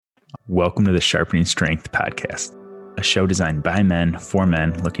Welcome to the Sharpening Strength podcast, a show designed by men for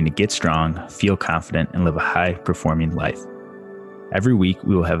men looking to get strong, feel confident, and live a high-performing life. Every week,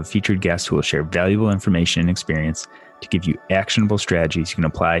 we will have a featured guest who will share valuable information and experience to give you actionable strategies you can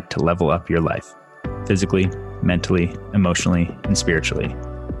apply to level up your life, physically, mentally, emotionally, and spiritually.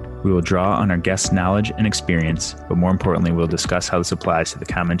 We will draw on our guest's knowledge and experience, but more importantly, we'll discuss how this applies to the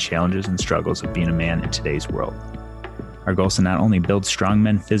common challenges and struggles of being a man in today's world. Our goal is to not only build strong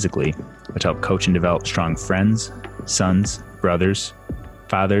men physically, but to help coach and develop strong friends, sons, brothers,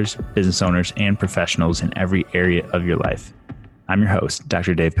 fathers, business owners, and professionals in every area of your life. I'm your host,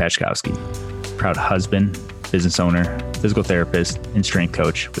 Dr. Dave Pachkowski, proud husband, business owner, physical therapist, and strength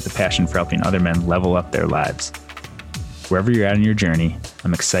coach with a passion for helping other men level up their lives. Wherever you're at in your journey,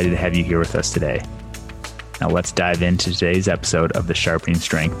 I'm excited to have you here with us today. Now let's dive into today's episode of the Sharpening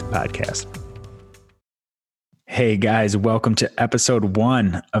Strength podcast. Hey guys, welcome to episode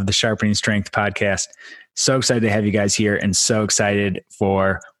 1 of the Sharpening Strength podcast. So excited to have you guys here and so excited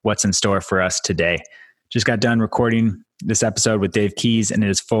for what's in store for us today. Just got done recording this episode with Dave Keys and it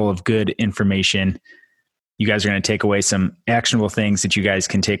is full of good information. You guys are going to take away some actionable things that you guys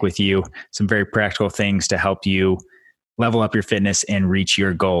can take with you, some very practical things to help you level up your fitness and reach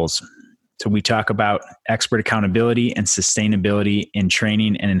your goals. So we talk about expert accountability and sustainability in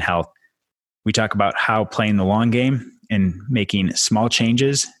training and in health. We talk about how playing the long game and making small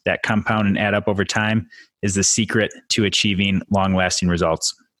changes that compound and add up over time is the secret to achieving long-lasting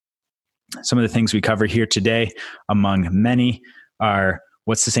results. Some of the things we cover here today, among many, are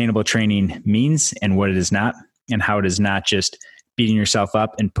what sustainable training means and what it is not, and how it is not just beating yourself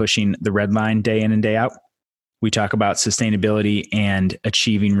up and pushing the red line day in and day out. We talk about sustainability and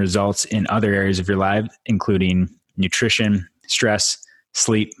achieving results in other areas of your life, including nutrition, stress,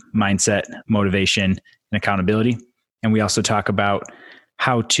 sleep, mindset, motivation, and accountability. And we also talk about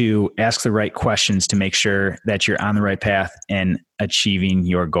how to ask the right questions to make sure that you're on the right path and achieving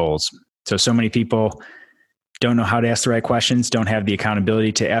your goals. So many people don't know how to ask the right questions, don't have the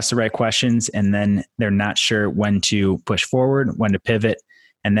accountability to ask the right questions, and then they're not sure when to push forward, when to pivot.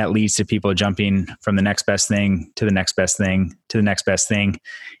 And that leads to people jumping from the next best thing to the next best thing to the next best thing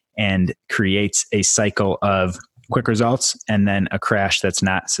and creates a cycle of quick results and then a crash that's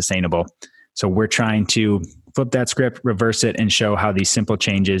not sustainable. So we're trying to flip that script, reverse it, and show how these simple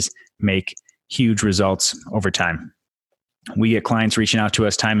changes make huge results over time. We get clients reaching out to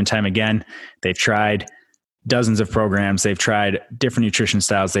us time and time again. They've tried dozens of programs. They've tried different nutrition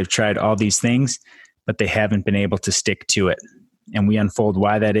styles. They've tried all these things, but they haven't been able to stick to it. And we unfold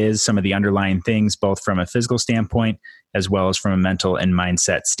why that is, some of the underlying things, both from a physical standpoint, as well as from a mental and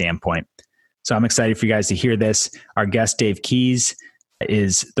mindset standpoint. So I'm excited for you guys to hear this. Our guest, Dave Keys,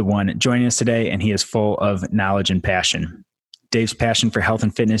 is the one joining us today, and he is full of knowledge and passion. Dave's passion for health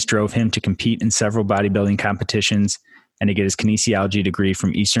and fitness drove him to compete in several bodybuilding competitions and to get his kinesiology degree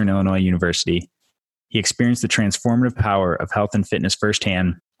from Eastern Illinois University. He experienced the transformative power of health and fitness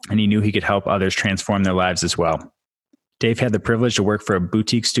firsthand, and he knew he could help others transform their lives as well. Dave had the privilege to work for a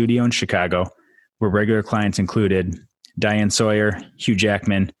boutique studio in Chicago, where regular clients included Diane Sawyer, Hugh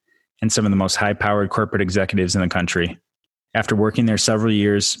Jackman, and some of the most high-powered corporate executives in the country. After working there several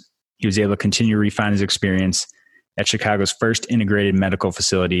years, he was able to continue to refine his experience at Chicago's first integrated medical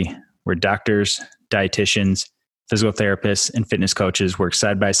facility, where doctors, dietitians, physical therapists, and fitness coaches work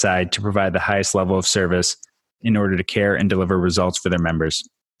side by side to provide the highest level of service in order to care and deliver results for their members.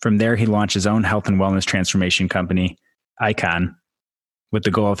 From there, he launched his own health and wellness transformation company, Icon, with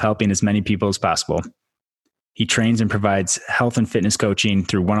the goal of helping as many people as possible. He trains and provides health and fitness coaching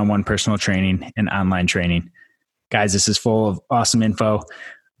through one-on-one personal training and online training. Guys, this is full of awesome info.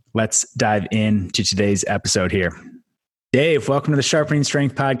 Let's dive into today's episode here. Dave, welcome to the Sharpening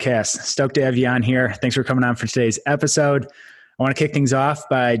Strength podcast. Stoked to have you on here. Thanks for coming on for today's episode. I want to kick things off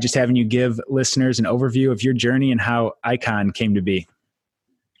by just having you give listeners an overview of your journey and how Icon came to be.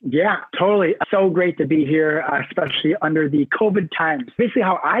 Yeah, totally. So great to be here, especially under the COVID times. Basically,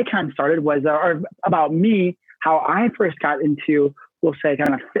 how Icon started was about me, how I first got into, we'll say,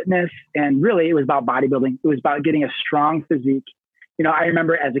 kind of fitness. And really, it was about bodybuilding. It was about getting a strong physique. I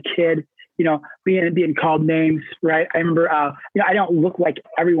remember as a kid, being called names, right? I remember, I don't look like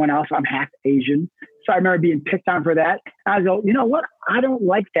everyone else. I'm half Asian. So I remember being picked on for that. And I go, you know what? I don't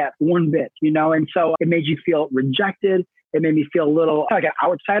like that one bit, And so it made you feel rejected. It made me feel a little like an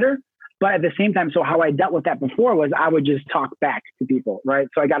outsider. But at the same time, so how I dealt with that before was I would just talk back to people, right?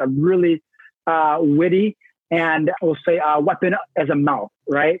 So I got a really witty and we'll say a weapon as a mouth,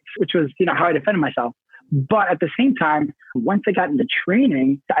 right? Which was, how I defended myself. But at the same time, once I got into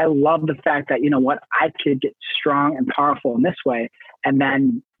training, I love the fact that, you know what, I could get strong and powerful in this way and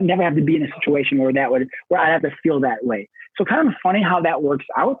then never have to be in a situation where I have to feel that way. So kind of funny how that works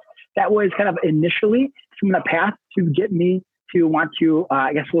out. That was kind of initially from the path to get me to want to,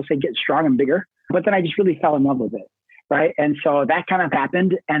 I guess we'll say, get strong and bigger. But then I just really fell in love with it. Right. And so that kind of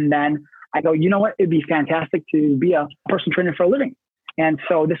happened. And then I go, you know what, it'd be fantastic to be a personal trainer for a living. And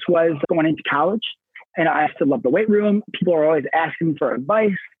so this was going into college. And I still love the weight room. People are always asking for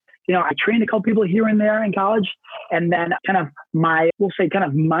advice. You know, I trained a couple people here and there in college. And then kind of we'll say kind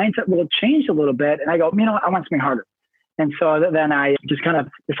of mindset will change a little bit. And I go, you know what, I want something harder. And so then I just kind of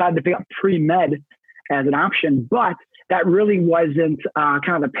decided to pick up pre-med as an option. But that really wasn't kind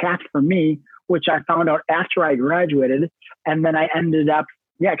of the path for me, which I found out after I graduated. And then I ended up,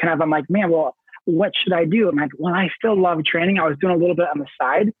 I'm like, man, well, what should I do? I'm like, well, I still love training. I was doing a little bit on the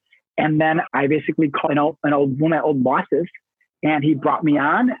side. And then I basically called one of my old bosses, and he brought me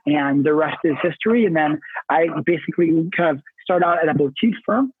on, and the rest is history. And then I basically kind of started out at a boutique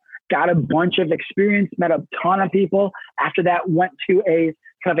firm, got a bunch of experience, met a ton of people. After that, went to a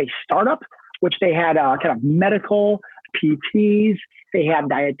kind of a startup, which they had kind of medical PTs, they had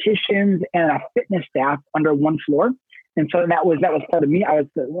dietitians and a fitness staff under one floor. And so that was part of me. I was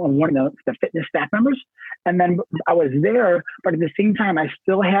one of the fitness staff members. And then I was there, but at the same time, I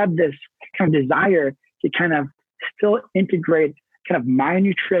still had this kind of desire to kind of still integrate kind of my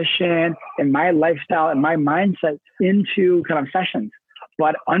nutrition and my lifestyle and my mindset into kind of sessions.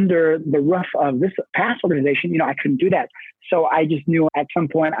 But under the roof of this past organization, you know, I couldn't do that. So I just knew at some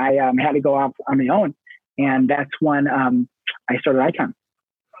point I had to go off on my own. And that's when I started Icon.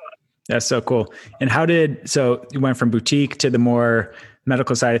 That's so cool. And so you went from boutique to the more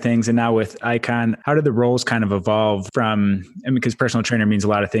medical side of things, and now with Icon, how did the roles kind of evolve because personal trainer means a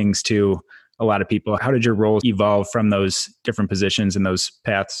lot of things to a lot of people. How did your roles evolve from those different positions and those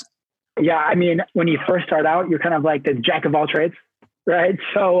paths? Yeah. I mean, when you first start out, you're kind of like the jack of all trades, right?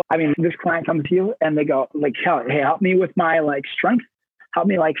 So, I mean, this client comes to you and they go like, hey, help me with my strength. Help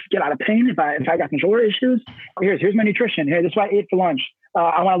me get out of pain if I got some shoulder issues. Here's my nutrition. Here, this is what I ate for lunch.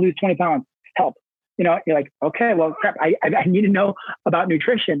 I want to lose 20 pounds. Help. You know, you're like, okay, well, crap. I need to know about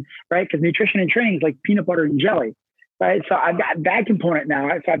nutrition, right? Because nutrition and training is like peanut butter and jelly, right? So I've got that component now.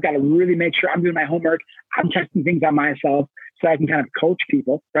 So I've got to really make sure I'm doing my homework. I'm testing things on myself so I can kind of coach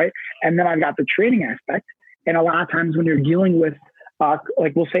people, right? And then I've got the training aspect. And a lot of times when you're dealing with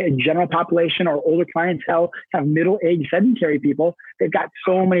we'll say a general population or older clientele, kind of middle-aged sedentary people, they've got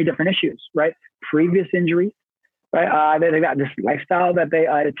so many different issues, right? Previous injuries, right? They've got this lifestyle that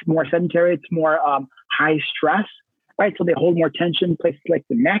it's more sedentary, it's more high stress, right? So they hold more tension, places like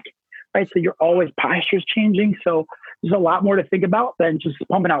the neck, right? So you're always posture's changing. So there's a lot more to think about than just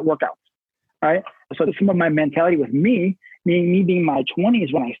pumping out workouts, right? So some of my mentality with me being in my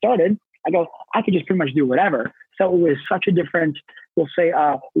 20s when I started, I go, I could just pretty much do whatever. So it was such a different, we'll say,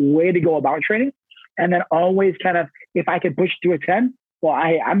 way to go about training. And then always kind of, if I could push to a 10, well,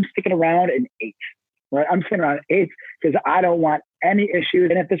 I'm sticking around an 8, right? I'm sitting around an 8 because I don't want any issues.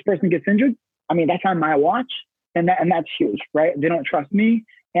 And if this person gets injured, I mean, that's on my watch. And that's huge, right? They don't trust me.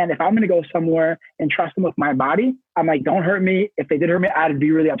 And if I'm going to go somewhere and trust them with my body, I'm like, don't hurt me. If they did hurt me, I'd be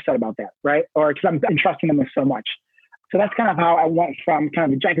really upset about that, right? Or because I'm entrusting them with so much. So that's kind of how I went from kind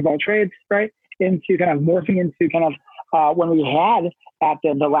of the jack of all trades, right, into kind of morphing into kind of when we had at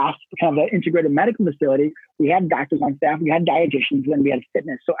the last kind of the integrated medical facility, we had doctors on staff, we had dietitians, and then we had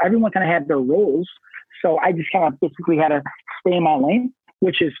fitness. So everyone kind of had their roles. So I just kind of basically had to stay in my lane,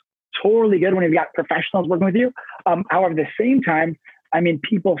 which is totally good when you've got professionals working with you. However, at the same time, I mean,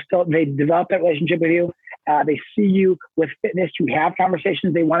 people they develop that relationship with you. They see you with fitness. You have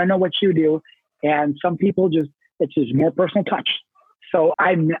conversations. They want to know what you do. And some people it's just more personal touch. So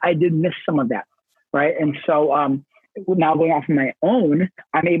I did miss some of that, right? And so now going off on my own,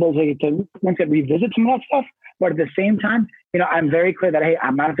 I'm able to once again revisit some of that stuff. But at the same time, you know, I'm very clear that, hey,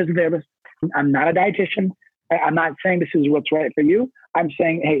 I'm not a physical therapist. I'm not a dietitian. I'm not saying this is what's right for you. I'm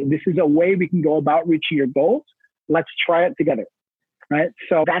saying, hey, this is a way we can go about reaching your goals. Let's try it together, right?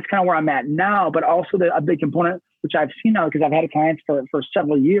 So that's kind of where I'm at now. But also a big component, which I've seen now because I've had clients for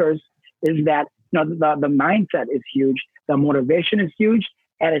several years, is that the mindset is huge. The motivation is huge.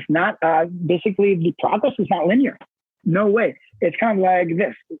 And it's not, basically the progress is not linear. No way. It's kind of like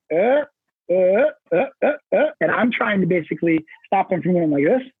this. And I'm trying to basically stop them from going like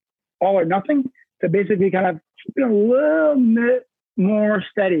this, all or nothing, to basically kind of be a little bit more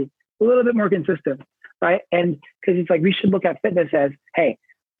steady, a little bit more consistent, right? And because it's like we should look at fitness as, hey,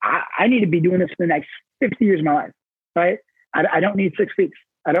 I need to be doing this for the next 50 years of my life, right? I don't need 6 weeks.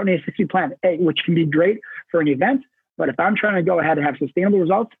 I don't need a 6-week plan, which can be great for an event. But if I'm trying to go ahead and have sustainable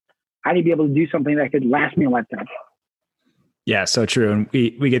results, I need to be able to do something that could last me a lifetime. Yeah, so true. And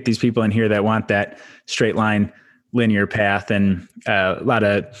we get these people in here that want that straight line, linear path. And a lot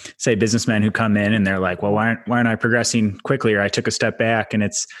of, say, businessmen who come in and they're like, well, why aren't I progressing quickly? Or I took a step back. And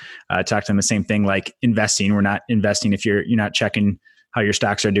it's talk to them the same thing, like investing. We're not investing if you're not checking how your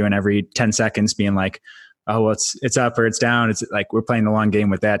stocks are doing every 10 seconds, being like, oh, well, it's up or it's down. It's like we're playing the long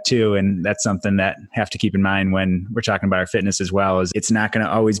game with that too. And that's something that have to keep in mind when we're talking about our fitness as well, is it's not going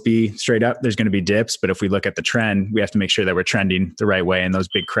to always be straight up. There's going to be dips, but if we look at the trend, we have to make sure that we're trending the right way. And those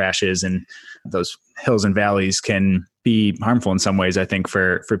big crashes and those hills and valleys can be harmful in some ways, I think,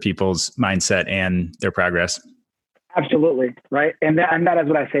 for people's mindset and their progress. Absolutely. Right. And that is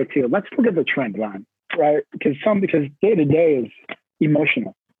what I say too. Let's look at the trend, Ron, right? Because day to day is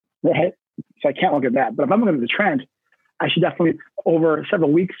emotional, right? So I can't look at that. But if I'm looking at the trend, I should definitely, over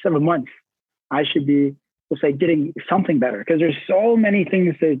several weeks, several months, I should be, we'll say, getting something better. Because there's so many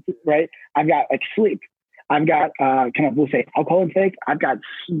things that, right? I've got like sleep. I've got we'll say, alcohol intake. I've got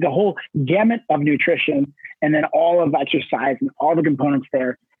the whole gamut of nutrition, and then all of exercise and all the components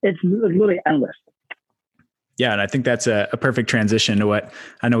there. It's literally endless. Yeah. And I think that's a perfect transition to what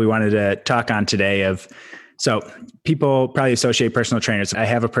I know we wanted to talk on today. So people probably associate personal trainers. I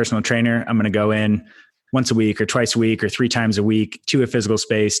have a personal trainer. I'm going to go in once a week or twice a week or 3 times a week to a physical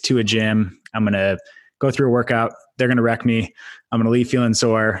space, to a gym. I'm going to go through a workout. They're going to wreck me. I'm going to leave feeling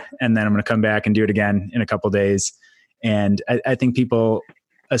sore. And then I'm going to come back and do it again in a couple of days. And I think people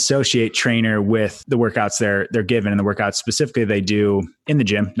associate trainer with the workouts they're given, and the workouts specifically they do in the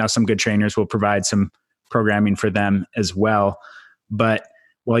gym. Now, some good trainers will provide some programming for them as well. But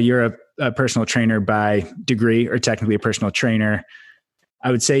while you're a personal trainer by degree, or technically a personal trainer, I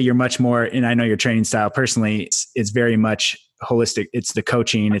would say you're much more, and I know your training style personally, it's very much holistic. It's the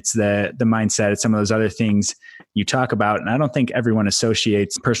coaching, it's the mindset, it's some of those other things you talk about. And I don't think everyone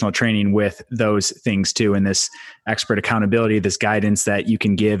associates personal training with those things too. And this expert accountability, this guidance that you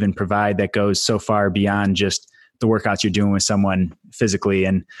can give and provide that goes so far beyond just the workouts you're doing with someone physically.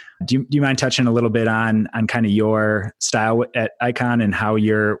 And do you mind touching a little bit on kind of your style at Icon and how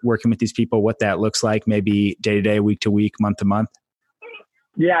you're working with these people, what that looks like, maybe day to day, week to week, month to month?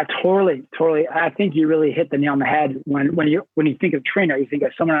 Yeah, totally. I think you really hit the nail on the head when you think of trainer, you think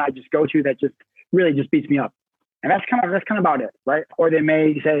of someone I just go to that just really just beats me up, and that's kind of about it, right? Or they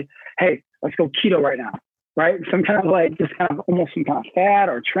may say, "Hey, let's go keto right now," right? Some kind of like just kind of almost some kind of fad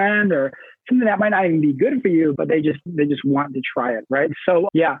or trend or something that might not even be good for you, but they just want to try it, right? So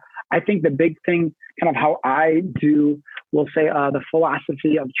yeah, I think the big thing, kind of how I do, we'll say the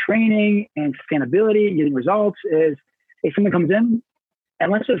philosophy of training and sustainability and getting results is, if someone comes in,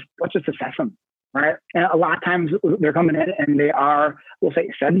 and let's just assess them, right? And a lot of times they're coming in and they are, we'll say,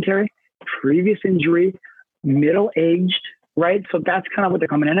 sedentary, previous injury, middle-aged, right? So that's kind of what they're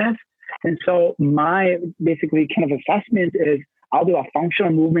coming in as. And so my basically kind of assessment is, I'll do a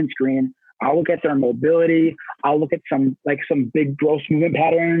functional movement screen. I'll look at their mobility. I'll look at some big gross movement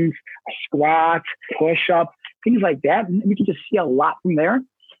patterns, a squat, push-up, things like that. And we can just see a lot from there.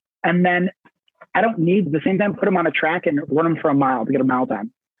 And then I don't need, at the same time, put them on a track and run them for a mile to get a mile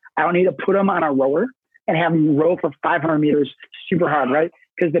time. I don't need to put them on a rower and have them row for 500 meters super hard, right?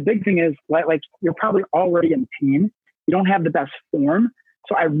 Because the big thing is, like you're probably already in pain. You don't have the best form.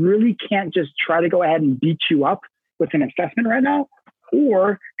 So I really can't just try to go ahead and beat you up with an assessment right now,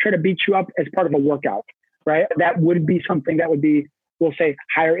 or try to beat you up as part of a workout, right? That would be something that would be, we'll say,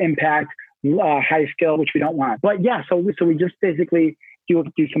 higher impact, high skill, which we don't want. But yeah, so we just basically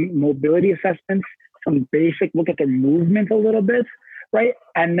do some mobility assessments, some basic look at their movement a little bit, right?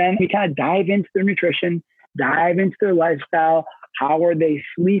 And then we kind of dive into their nutrition, dive into their lifestyle. How are they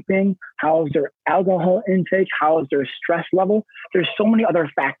sleeping? How is their alcohol intake? How is their stress level? There's so many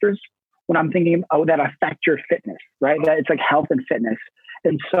other factors when I'm thinking, that affect your fitness, right? That it's like health and fitness.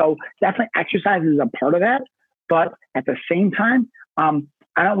 And so definitely exercise is a part of that. But at the same time,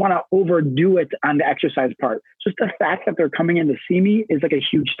 I don't want to overdo it on the exercise part. Just the fact that they're coming in to see me is like a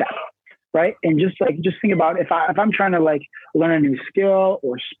huge step, right? And just think about if I'm trying to like learn a new skill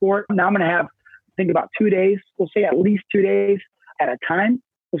or sport, now I'm going to think about 2 days. We'll say at least 2 days at a time.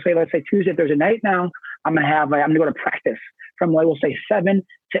 Let's say Tuesday, Thursday night. Now I'm going to go to practice from we'll say 7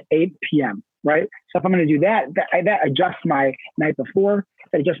 to 8 p.m. Right? So if I'm going to do that adjusts my night before,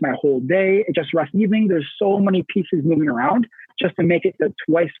 that adjusts my whole day, adjusts rest evening. There's so many pieces moving around just to make it to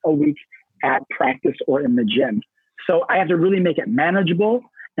twice a week at practice or in the gym. So I have to really make it manageable,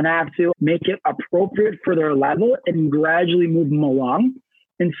 and I have to make it appropriate for their level and gradually move them along.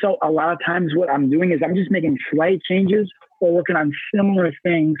 And so a lot of times what I'm doing is I'm just making slight changes or working on similar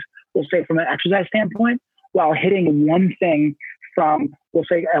things, we'll say from an exercise standpoint, while hitting one thing from, we'll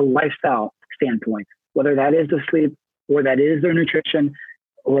say, a lifestyle standpoint, whether that is the sleep or that is their nutrition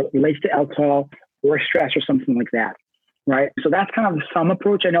or it relates to alcohol or stress or something like that, right? So that's kind of some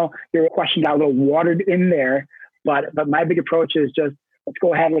approach. I know your question got a little watered in there, but my big approach is just, let's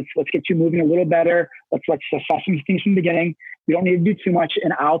go ahead, let's get you moving a little better. Let's assess some things from the beginning. You don't need to do too much,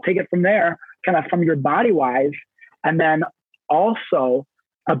 and I'll take it from there, kind of from your body wise. And then also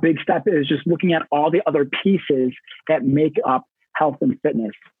a big step is just looking at all the other pieces that make up health and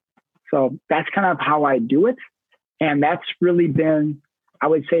fitness. So that's kind of how I do it. And that's really been, I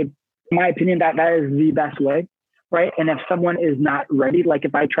would say, in my opinion, that is the best way, right? And if someone is not ready, like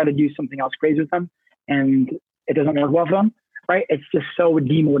if I try to do something else crazy with them and it doesn't work well for them, right? It's just so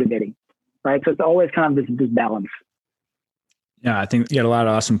demotivating, right? So it's always kind of this balance. Yeah, I think you had a lot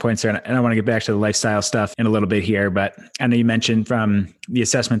of awesome points there. And I want to get back to the lifestyle stuff in a little bit here, but I know you mentioned from the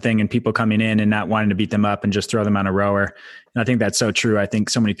assessment thing and people coming in and not wanting to beat them up and just throw them on a rower. And I think that's so true. I think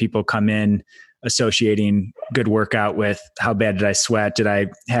so many people come in associating good workout with how bad did I sweat? Did I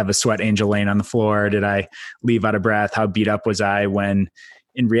have a sweat angel laying on the floor? Did I leave out of breath? How beat up was I? When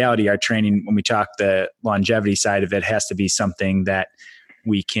in reality, our training, when we talk the longevity side of it, has to be something that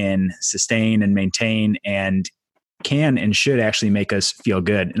we can sustain and maintain and can and should actually make us feel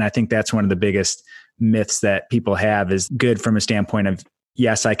good. And I think that's one of the biggest myths that people have is good from a standpoint of,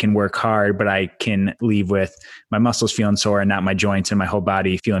 yes, I can work hard, but I can leave with my muscles feeling sore and not my joints and my whole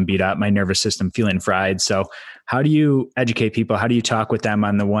body feeling beat up, my nervous system feeling fried. So how do you educate people? How do you talk with them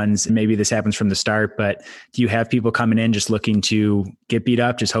on the ones, maybe this happens from the start, but do you have people coming in just looking to get beat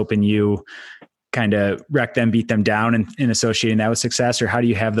up, just hoping you kind of wreck them, beat them down and associating that with success? Or how do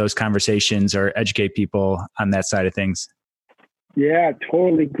you have those conversations or educate people on that side of things? Yeah,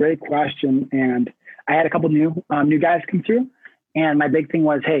 totally. Great question. And I had a couple new guys come through. And my big thing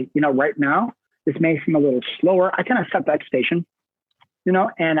was, hey, right now, this may seem a little slower. I kind of set the expectation,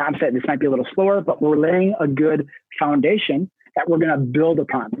 and I'm saying this might be a little slower, but we're laying a good foundation that we're going to build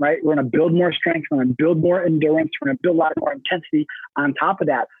upon, right? We're going to build more strength. We're going to build more endurance. We're going to build a lot more intensity on top of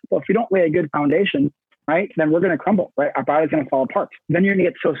that. But if we don't lay a good foundation, right, then we're going to crumble, right? Our body's going to fall apart. Then you're going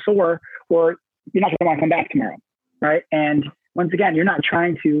to get so sore or you're not going to want to come back tomorrow, right? And once again, you're not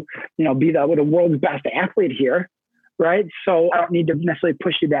trying to, be the world's best athlete here, right? So I don't need to necessarily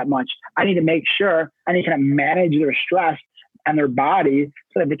push you that much. I need to make sure I need to kind of manage their stress and their body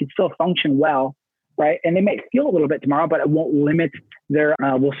so that they can still function well, right? And they may feel a little bit tomorrow, but it won't limit their,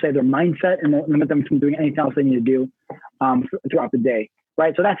 we'll say their mindset and won't limit them from doing anything else they need to do throughout the day,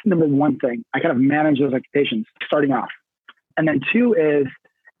 right? So that's number one thing. I kind of manage those expectations starting off. And then two is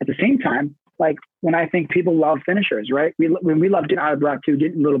at the same time, like when I think people love finishers, right? When we love getting out of breath too,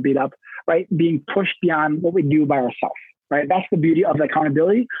 getting a little beat up, right? Being pushed beyond what we do by ourselves, right? That's the beauty of the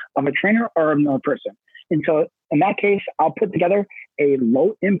accountability of a trainer or another person. And so in that case, I'll put together a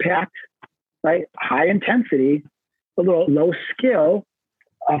low impact, right? High intensity, a little low skill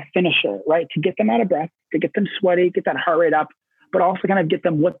finisher, right? To get them out of breath, to get them sweaty, get that heart rate up, but also kind of get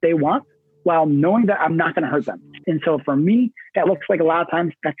them what they want while knowing that I'm not going to hurt them. And so for me, that looks like a lot of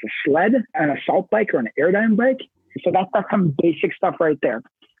times that's a sled, an assault bike, or an airdyne bike. So that's some basic stuff right there,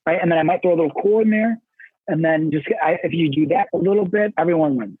 right? And then I might throw a little core in there. And then if you do that a little bit,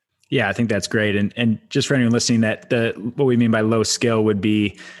 everyone wins. Yeah, I think that's great. And just for anyone listening, that what we mean by low skill would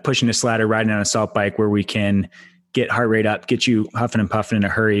be pushing a sled or riding on an assault bike where we can get heart rate up, get you huffing and puffing in a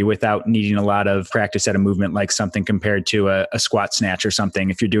hurry without needing a lot of practice at a movement, like something compared to a squat snatch or something.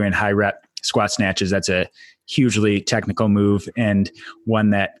 If you're doing high rep squat snatches, that's a hugely technical move and one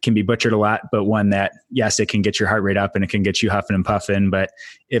that can be butchered a lot, but one that, yes, it can get your heart rate up and it can get you huffing and puffing. But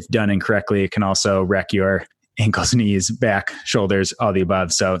if done incorrectly, it can also wreck your ankles, knees, back, shoulders, all the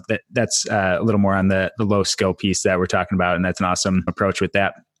above. So that's a little more on the low skill piece that we're talking about. And that's an awesome approach with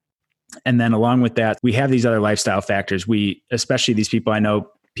that. And then along with that, we have these other lifestyle factors. Especially these people, I know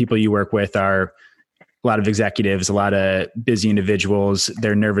people you work with are a lot of executives, a lot of busy individuals,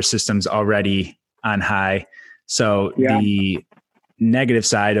 their nervous system's already on high. So the negative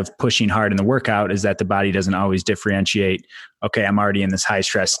side of pushing hard in the workout is that the body doesn't always differentiate. Okay, I'm already in this high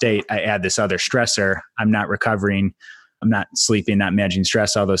stress state. I add this other stressor. I'm not recovering. I'm not sleeping, not managing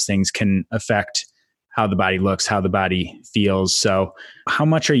stress. All those things can affect how the body looks, how the body feels. So how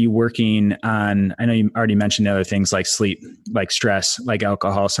much are you working on? I know you already mentioned other things like sleep, like stress, like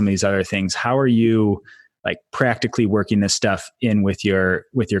alcohol, some of these other things. How are you like practically working this stuff in with your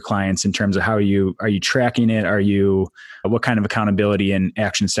clients in terms of are you tracking it? What kind of accountability and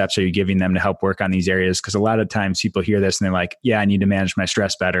action steps are you giving them to help work on these areas? Because a lot of times people hear this and they're like, yeah, I need to manage my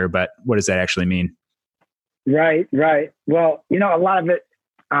stress better, but what does that actually mean? Right, right. Well, a lot of it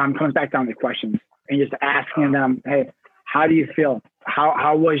comes back down to questions and just asking them, hey, how do you feel?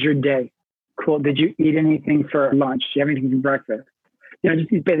 How was your day? Cool. Did you eat anything for lunch? Do you have anything for breakfast? Just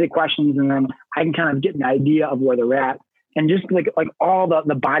these basic questions. And then I can kind of get an idea of where they're at and just like all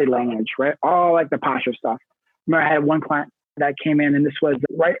the body language, right? All like the posture stuff. Remember I had one client that came in and this was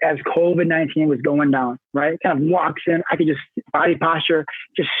right as COVID-19 was going down, right? Kind of walks in. I could just body posture,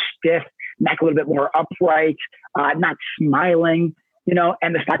 just stiff, neck a little bit more upright, not smiling,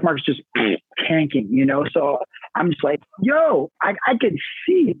 and the stock market's just tanking, So I'm just like, yo, I could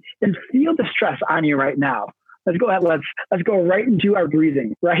see and feel the stress on you right now. Let's go ahead. Let's go right into our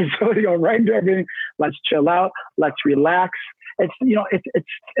breathing, right? So we go right into our breathing. Let's chill out. Let's relax. It's,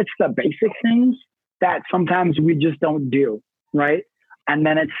 it's the basic things that sometimes we just don't do, right? And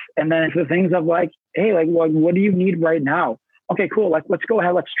then it's the things of like, hey, like, what do you need right now? Okay, cool. Let's go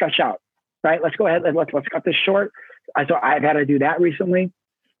ahead. Let's stretch out, right? Let's go ahead. Let's cut this short. So I've had to do that recently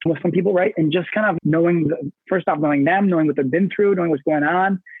with some people, right? And just kind of knowing them, knowing what they've been through, knowing what's going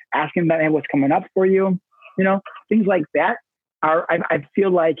on, asking them, hey, what's coming up for you, things like that I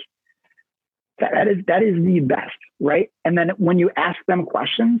feel like that is the best, right? And then when you ask them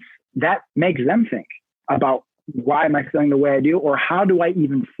questions, that makes them think about why am I feeling the way I do, or how do I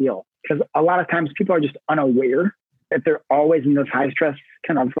even feel? Because a lot of times people are just unaware that they're always in this high stress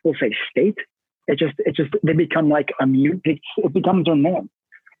kind of, we'll say, state. It just they become like immune. It becomes their norm,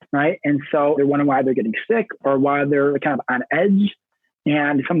 right? And so they're wondering why they're getting sick or why they're kind of on edge.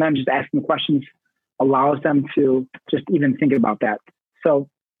 And sometimes just asking the questions allows them to just even think about that. So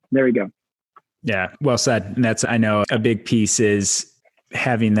there we go. Yeah, well said. And that's, I know a big piece is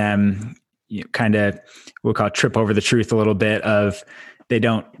having them kind of, we'll call it trip over the truth a little bit of they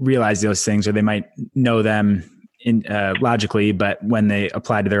don't realize those things, or they might know them logically, but when they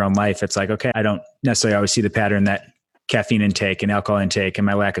apply to their own life, it's like, okay, I don't necessarily always see the pattern that caffeine intake and alcohol intake and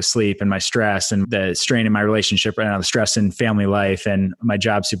my lack of sleep and my stress and the strain in my relationship right now, the stress in family life and my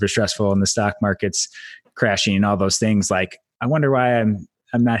job super stressful and the stock market's crashing and all those things. Like, I wonder why I'm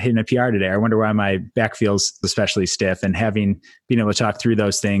not hitting a PR today. I wonder why my back feels especially stiff, and being able to talk through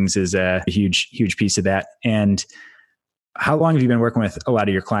those things is a huge, huge piece of that. And how long have you been working with a lot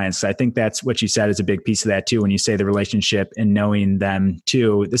of your clients? I think that's what you said is a big piece of that too. When you say the relationship and knowing them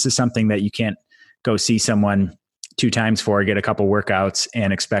too, this is something that you can't go see someone 2 times for, get a couple workouts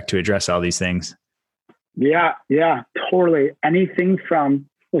and expect to address all these things. Yeah, totally. Anything from,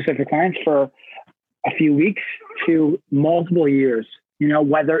 we'll say for clients for a few weeks to multiple years,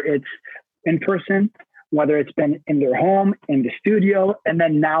 whether it's in person, whether it's been in their home, in the studio, and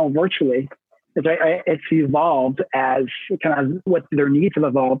then now virtually. It's evolved as kind of what their needs have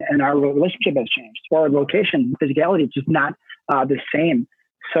evolved, and our relationship has changed. Our location, physicality, is just not the same.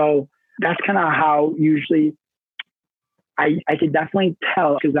 So that's kind of how usually I could definitely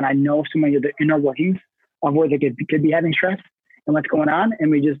tell, because then I know so many of the inner workings of where they could be having stress and what's going on. And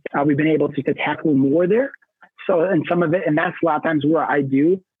we've been able to tackle more there. So, and some of it, and that's a lot of times where I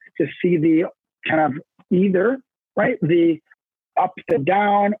do to see the kind of either, right, the up to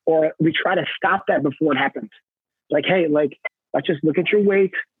down, or we try to stop that before it happens. Like, hey, let's just look at your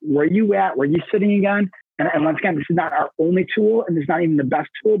weight. Where you at? Where you sitting again? And once again, this is not our only tool, and it's not even the best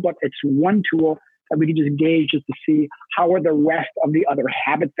tool, but it's one tool that we can just gauge just to see how are the rest of the other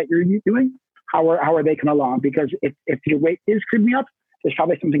habits that you're doing, how are they coming along? Because if your weight is creeping up, there's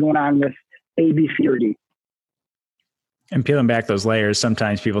probably something going on with A, B, C, or D. And peeling back those layers,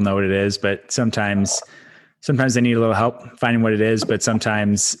 sometimes people know what it is, but sometimes they need a little help finding what it is, but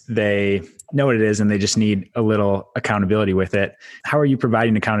sometimes they know what it is and they just need a little accountability with it. How are you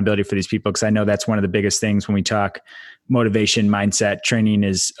providing accountability for these people? Because I know that's one of the biggest things when we talk motivation, mindset, training.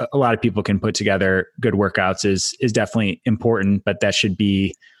 Is a lot of people can put together good workouts is definitely important, but I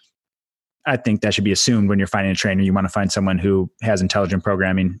think that should be assumed when you're finding a trainer. You want to find someone who has intelligent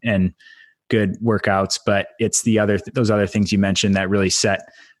programming and good workouts, but it's those other things you mentioned that really set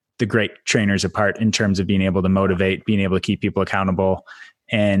the great trainers apart in terms of being able to motivate, being able to keep people accountable.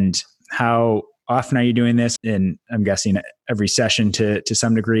 And how often are you doing this? And I'm guessing every session to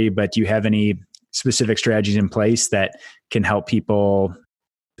some degree, but do you have any specific strategies in place that can help people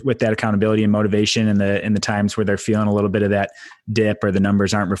with that accountability and motivation in the times where they're feeling a little bit of that dip or the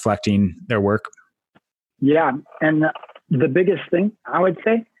numbers aren't reflecting their work? Yeah. And the biggest thing I would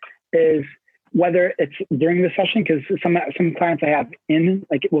say is whether it's during the session, because some clients I have in,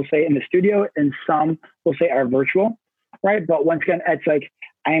 like we'll say in the studio, and some we'll say are virtual, right? But once again, it's like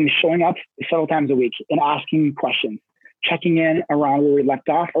I am showing up several times a week and asking questions, checking in around where we left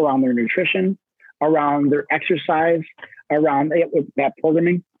off, around their nutrition, around their exercise, around that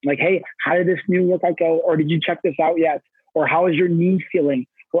programming. Like, hey, how did this new workout go? Or did you check this out yet? Or how is your knee feeling?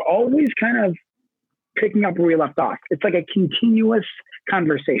 We're always kind of picking up where we left off. It's like a continuous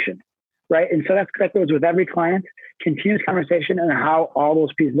conversation, right? And so that goes with every client, continuous conversation and how all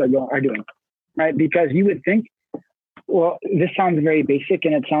those pieces are doing, right? Because you would think, well, this sounds very basic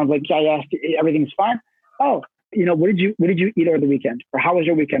and it sounds like, yeah, I asked, everything's fine. Oh, what did you eat over the weekend? Or how was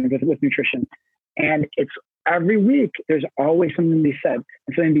your weekend with nutrition? And it's every week, there's always something to be said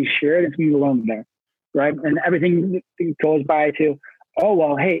and something to be shared and something to learn there, right? And everything goes by to, oh,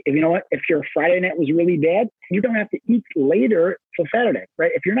 well, hey, if your Friday night was really bad, you don't have to eat later till Saturday,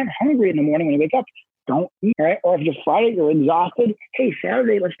 right? If you're not hungry in the morning when you wake up, don't eat, right? Or if it's Friday, you're exhausted. Hey,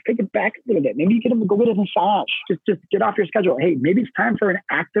 Saturday, let's take it back a little bit. Maybe you can go get a massage. Just get off your schedule. Hey, maybe it's time for an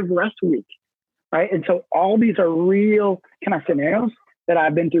active rest week, right? And so all these are real kind of scenarios that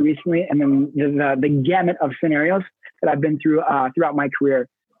I've been through recently, and then the gamut of scenarios that I've been through throughout my career.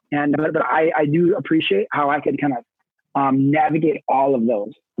 But I do appreciate how I could kind of navigate all of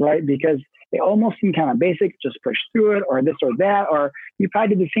those, right? Because they almost seem kind of basic, just push through it, or this or that, or you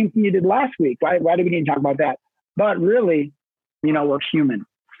probably did the same thing you did last week. Why do we need to talk about that? But really, we're human.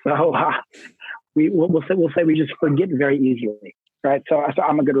 So we'll say we just forget very easily, right? So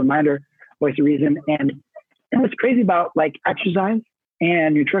I'm a good reminder, voice of reason. And what's crazy about like exercise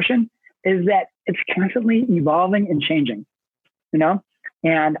and nutrition is that it's constantly evolving and changing,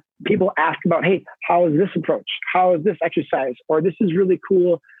 and people ask about, hey, how is this approach? How is this exercise? Or this is really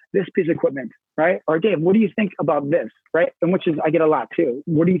cool, this piece of equipment, right? Or Dave, what do you think about this, right? And which is, I get a lot too.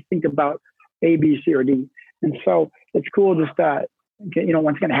 What do you think about A, B, C, or D? And so it's cool just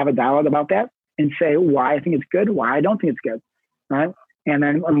once again, have a dialogue about that and say why I think it's good, why I don't think it's good, right? And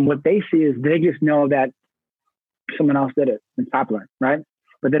then what they see is they just know that someone else did it. It's popular, right?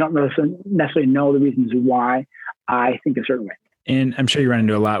 But they don't necessarily know the reasons why I think a certain way. And I'm sure you run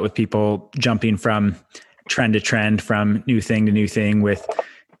into a lot with people jumping from trend to trend, from new thing to new thing with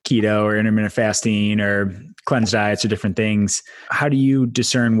keto or intermittent fasting or cleanse diets or different things. How do you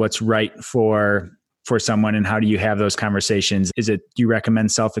discern what's right for someone, and how do you have those conversations? Do you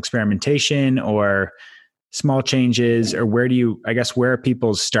recommend self-experimentation or small changes, or where are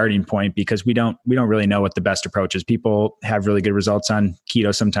people's starting point? Because we don't really know what the best approach is. People have really good results on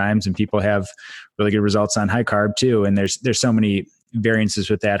keto sometimes, and people have really good results on high carb too. And there's so many variances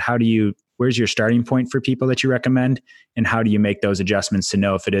with that. Where's your starting point for people that you recommend, and how do you make those adjustments to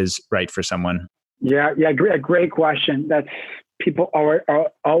know if it is right for someone? Yeah, great question. That's people are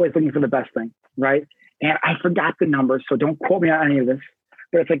always looking for the best thing, right? And I forgot the numbers, so don't quote me on any of this.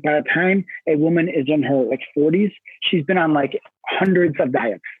 But it's like by the time a woman is in her 40s, she's been on hundreds of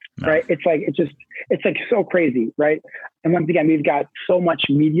diets, right? It's like so crazy, right? And once again, we've got so much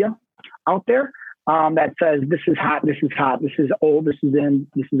media out there that says this is hot, this is old, this is in,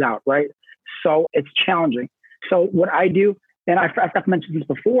 this is out, right? So it's challenging. So what I do, and I forgot to mention this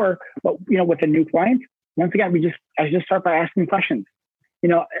before, but with a new client, once again, I just start by asking questions.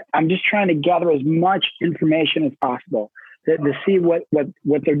 I'm just trying to gather as much information as possible to see what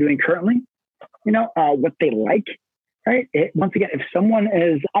they're doing currently, what they like, right? Once again, if someone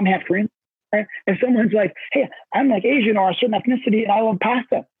I'm half Korean, right? If someone's like, hey, I'm Asian or a certain ethnicity and I love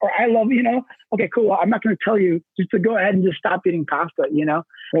pasta, or I love, okay, cool. Well, I'm not going to tell you just to go ahead and just stop eating pasta,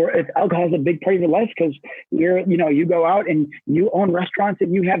 or if alcohol is a big part of your life because you go out and you own restaurants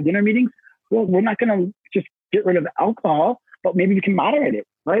and you have dinner meetings. Well, we're not going to just get rid of alcohol, but maybe you can moderate it,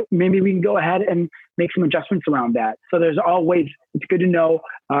 right? Maybe we can go ahead and make some adjustments around that. So there's always, it's good to know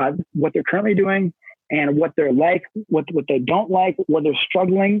what they're currently doing and what they're like, what they don't like, what they're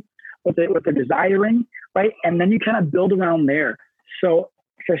struggling, what they're desiring, right? And then you kind of build around there. So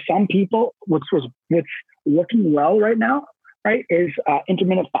for some people, what's working well right now, right, is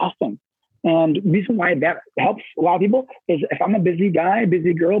intermittent fasting. And the reason why that helps a lot of people is if I'm a busy guy,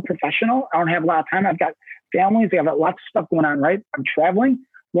 busy girl, professional, I don't have a lot of time. I've got families, I have lots of stuff going on, right? I'm traveling.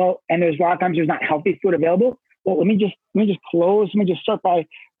 Well, and there's a lot of times there's not healthy food available. Well, let me just start by, if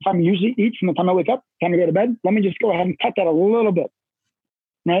I'm usually eat from the time I wake up, time to go to bed, let me just go ahead and cut that a little bit,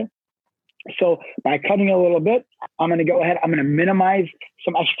 right? So by cutting a little bit, I'm going to minimize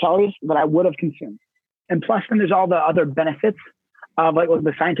some extra calories that I would have consumed. And plus, then there's all the other benefits of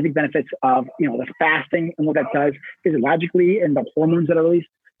the scientific benefits of, the fasting and what that does physiologically and the hormones that are released,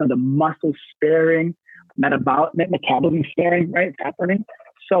 the muscle sparing, metabolism sparing, right? Fat burning.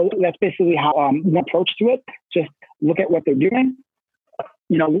 So that's basically how one approach to it. Just look at what they're doing.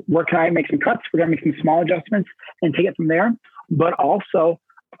 Where can I make some cuts? We're going to make some small adjustments and take it from there. But also,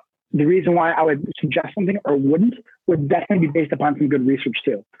 the reason why I would suggest something or wouldn't would definitely be based upon some good research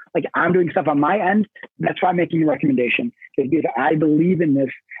too. Like I'm doing stuff on my end. That's why I'm making a recommendation, because I believe in this,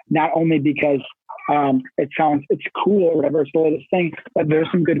 not only because it's cool or whatever, it's the latest thing, but there's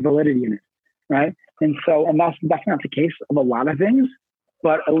some good validity in it, right? And that's definitely not the case of a lot of things,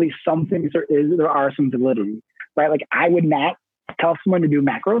 but at least some things there are some validity, right? Like I would not tell someone to do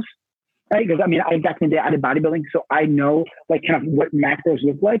macros, right? Because I mean, I definitely did bodybuilding, so I know like kind of what macros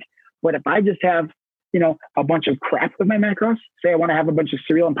look like. But if I just have, a bunch of crap with my macros, say I want to have a bunch of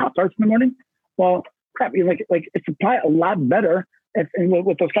cereal and Pop-Tarts in the morning, well, crap, like it's probably a lot better if, and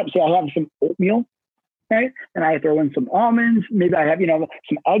with those cups, say I have some oatmeal, right? And I throw in some almonds, maybe I have,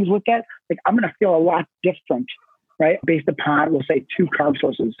 some eggs with that. Like I'm going to feel a lot different, right? Based upon, we'll say 2 carb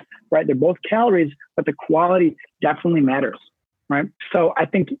sources, right? They're both calories, but the quality definitely matters, right? So I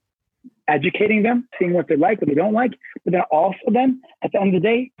think educating them, seeing what they like, what they don't like, but then also then at the end of the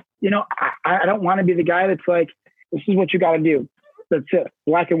day, I don't want to be the guy that's like, this is what you got to do. That's it,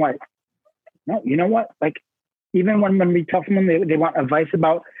 black and white. No, you know what? Like even when we tell someone they want advice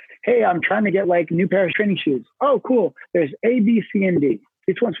about, hey, I'm trying to get like new pair of training shoes. Oh, cool. There's A, B, C, and D.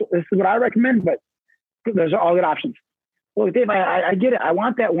 This is what I recommend, but those are all good options. Well, Dave, I get it. I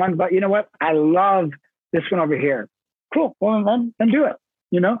want that one, but you know what? I love this one over here. Cool. Well, then do it.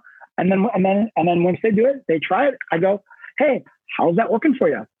 And then once they do it, they try it. I go, hey, how's that working for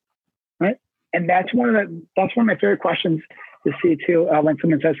you? Right. And that's one of my favorite questions to see too. When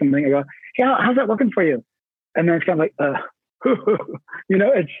someone says something, I go, hey, how's that working for you? And then it's kind of like,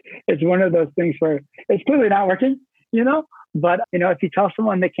 it's one of those things where it's clearly not working, but if you tell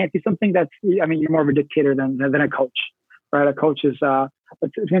someone they can't do something, you're more of a dictator than a coach, right? A coach is,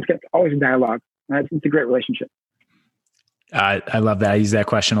 it's always a dialogue, right? It's a great relationship. I love that. I use that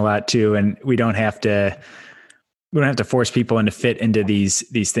question a lot too. And we don't have to force people into fit into these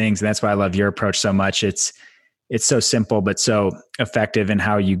things. And that's why I love your approach so much. It's so simple, but so effective in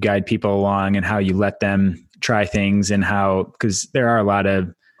how you guide people along and how you let them try things, and because there are a lot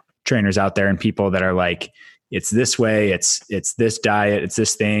of trainers out there and people that are like, it's this way, it's this diet, it's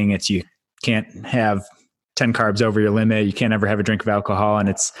this thing. You can't have 10 carbs over your limit. You can't ever have a drink of alcohol. And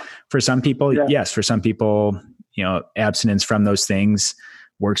it's for some people, yes, for some people, abstinence from those things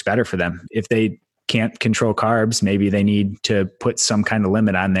works better for them. If they can't control carbs, maybe they need to put some kind of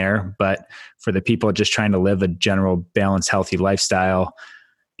limit on there. But for the people just trying to live a general balanced, healthy lifestyle,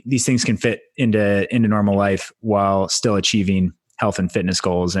 these things can fit into normal life while still achieving health and fitness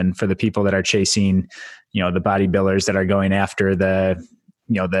goals. And for the people that are chasing, the bodybuilders that are going after the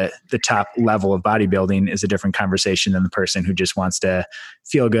top level of bodybuilding is a different conversation than the person who just wants to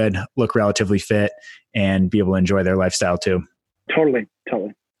feel good, look relatively fit, and be able to enjoy their lifestyle too. Totally.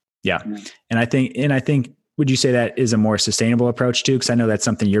 Yeah. And I think, would you say that is a more sustainable approach too? Because I know that's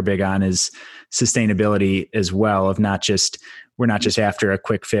something you're big on, is sustainability as well, of we're not just after a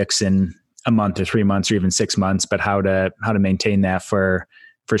quick fix in a month or 3 months or even 6 months, but how to maintain that for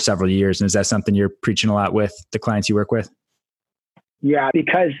several years. And is that something you're preaching a lot with the clients you work with? Yeah,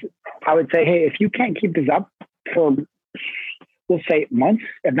 because I would say, hey, if you can't keep this up for, we'll say months,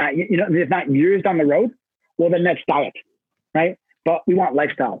 if not years down the road, well, then that's diet, right? But we want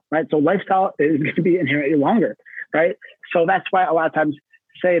lifestyle, right? So lifestyle is going to be inherently longer, right? So that's why a lot of times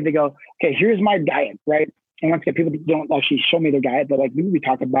they go, okay, here's my diet, right? And once again, people don't actually show me their diet, but like we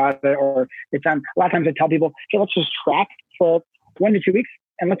talk about it, or it's on. A lot of times I tell people, hey, let's just track for 1 to 2 weeks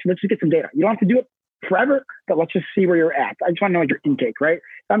and let's just get some data. You don't have to do it forever, but let's just see where you're at. I just want to know your intake, right?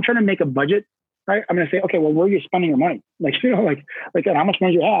 If I'm trying to make a budget, right? I'm going to say, okay, well, where are you spending your money? Like how much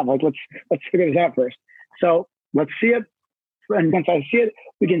money do you have? Like, let's figure this out first. So let's see it. And once I see it,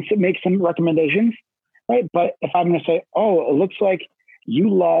 we can make some recommendations, right? But if I'm going to say, oh, it looks like you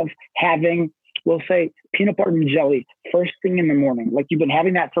love having, we'll say, peanut butter and jelly first thing in the morning. Like you've been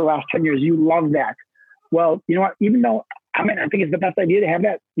having that for the last 10 years. You love that. Well, you know what? Even though I think it's the best idea to have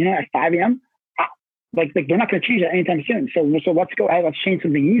that, at 5 a.m., like they're not going to change that anytime soon. So let's go ahead. Let's change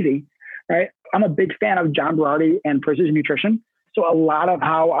something easy, right? I'm a big fan of John Berardi and precision nutrition. So a lot of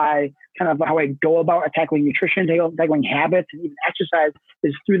how I go about tackling nutrition, tackling habits, and even exercise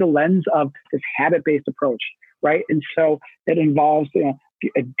is through the lens of this habit-based approach, right? And so it involves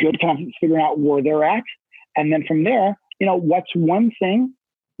a good kind of figuring out where they're at, and then from there, what's one thing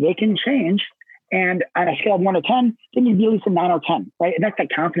they can change, and on a scale of 1 to 10, they need to be at least a 9 or 10, right? And that's that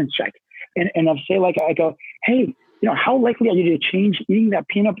confidence check. And I'll say I go, hey, how likely are you to change eating that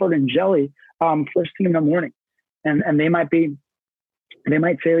peanut butter and jelly first thing in the morning? And they might say,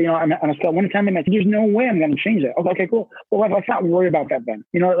 on a scale of 1 to 10, they might say, there's no way I'm going to change it. Okay, cool. Well, let's not worry about that then.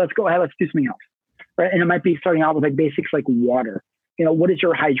 Let's go ahead. Let's do something else. Right. And it might be starting out with like basics like water, what is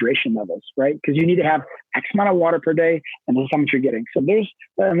your hydration levels, right? Because you need to have X amount of water per day, and this is how much you're getting. So let's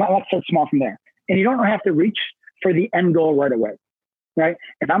start small from there. And you don't have to reach for the end goal right away, right?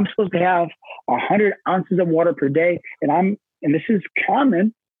 If I'm supposed to have 100 ounces of water per day, and this is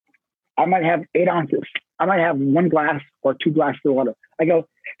common, I might have 8 ounces. I might have 1 glass or 2 glasses of water. I go,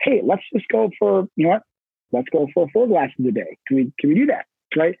 hey, let's just go for, let's go for 4 glasses a day. Can we do that,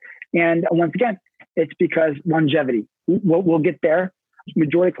 right? And once again, it's because longevity. We'll get there.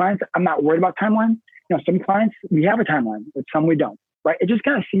 Majority of clients, I'm not worried about timeline. Some clients, we have a timeline, but some we don't, right? It just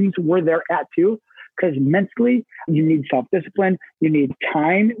kind of seems where they're at too, because mentally you need self-discipline. You need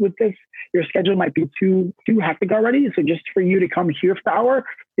time with this. Your schedule might be too hectic already. So just for you to come here for the hour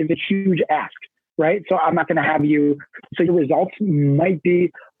is a huge ask, right? So I'm not going to have you. So your results might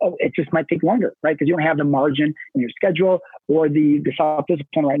be, it just might take longer, right? Because you don't have the margin in your schedule or the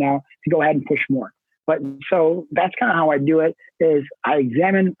self-discipline right now to go ahead and push more. But so that's kind of how I do it is I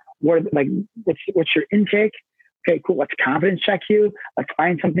examine what's your intake. Okay, cool. Let's confidence check you. Let's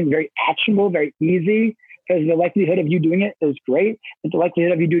find something very actionable, very easy, because the likelihood of you doing it is great. But the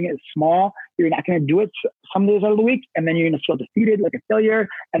likelihood of you doing it is small. You're not going to do it some days out of the week, and then you're going to feel defeated, like a failure.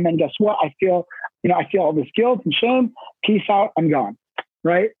 And then guess what? I feel all this guilt and shame. Peace out. I'm gone.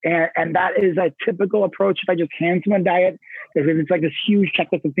 Right. And that is a typical approach. If I just hand someone a diet, if it's like this huge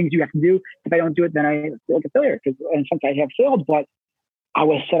checklist of things you have to do, if I don't do it, then I feel like a failure. And sometimes I have failed, but I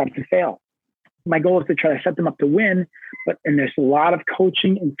was set up to fail. My goal is to try to set them up to win, and there's a lot of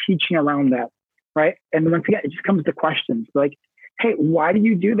coaching and teaching around that. Right. And once again, it just comes to questions like, hey, why do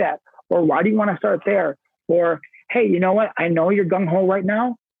you do that? Or why do you want to start there? Or, hey, you know what? I know you're gung ho right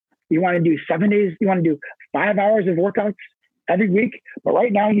now. You want to do 7 days. You want to do 5 hours of workouts every week, but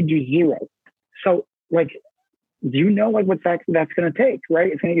right now you do 0. So do you know what that's going to take, right?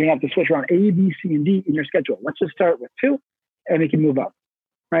 You're going to have to switch around A, B, C, and D in your schedule. Let's just start with 2 and we can move up,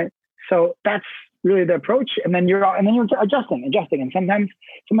 right? So that's really the approach. And then you're adjusting. And sometimes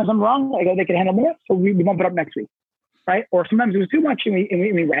I'm wrong. I go, they can handle more. So we bump it up next week, right? Or sometimes it was too much and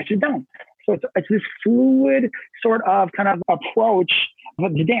we ratchet it down. So it's this fluid sort of kind of approach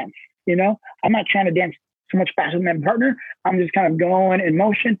to dance, I'm not trying to dance so much faster than my partner. I'm just kind of going in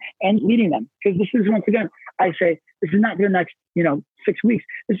motion and leading them. Because this is, once again, I say, this is not for the next, 6 weeks.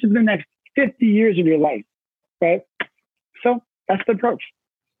 This is the next 50 years of your life, right? So that's the approach.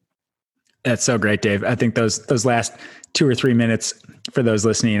 That's so great, Dave. I think those last 2 or 3 minutes for those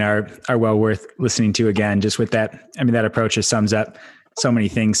listening are well worth listening to again, just with that. I mean, that approach just sums up so many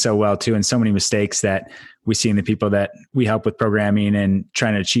things so well too, and so many mistakes that we see in the people that we help with programming and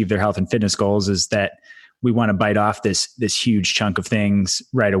trying to achieve their health and fitness goals is that we want to bite off this huge chunk of things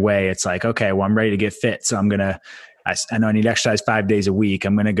right away. It's like, okay, well, I'm ready to get fit. So I know I need to exercise 5 days a week.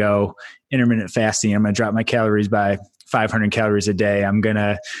 I'm going to go intermittent fasting. I'm going to drop my calories by 500 calories a day. I'm going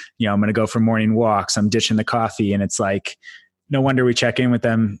to go for morning walks. I'm ditching the coffee. And it's like, no wonder we check in with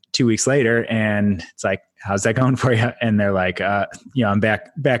them 2 weeks later. And it's like, how's that going for you? And they're like, I'm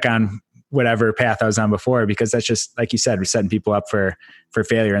back on whatever path I was on before, because that's just, like you said, we're setting people up for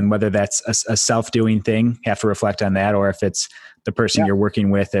failure. And whether that's a self-doing thing, have to reflect on that, or if it's the person you're working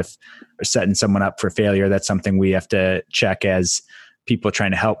with, if we're setting someone up for failure, that's something we have to check as people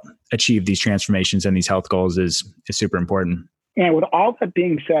trying to help achieve these transformations and these health goals is super important. And with all that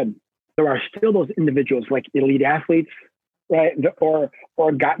being said, there are still those individuals like elite athletes, right? Or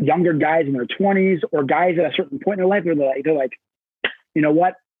younger guys in their 20s, or guys at a certain point in their life where they're like, you know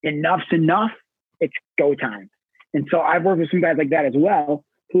what? Enough's enough. It's go time. And so I've worked with some guys like that as well,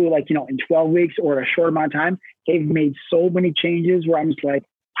 who in 12 weeks or a short amount of time, they've made so many changes where I'm just like,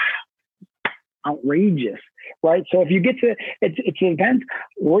 wow, outrageous, right? So if you get to, it's an event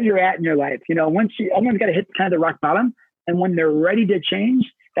where you're at in your life, everyone's got to hit kind of the rock bottom. And when they're ready to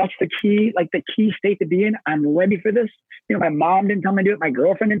change, that's the key state to be in. I'm ready for this. My mom didn't tell me to do it. My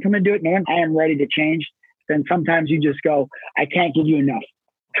girlfriend didn't tell me to do it. No one, I am ready to change. Then sometimes you just go, I can't give you enough.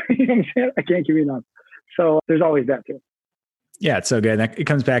 You know what I'm saying? I can't give you enough. So there's always that too. Yeah, it's so good. It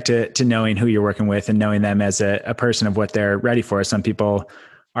comes back to knowing who you're working with and knowing them as a person of what they're ready for. Some people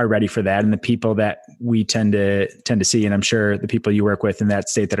are ready for that. And the people that we tend to see, and I'm sure the people you work with in that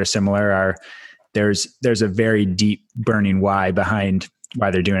state that are similar are, there's a very deep burning why behind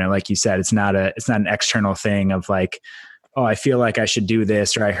why they're doing it. Like you said, it's not an external thing of like, oh, I feel like I should do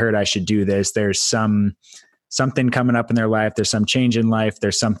this, or I heard I should do this. There's something coming up in their life. There's some change in life.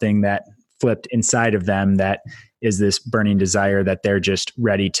 There's something that flipped inside of them that is this burning desire that they're just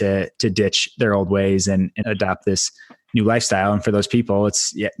ready to ditch their old ways and adopt this new lifestyle. And for those people,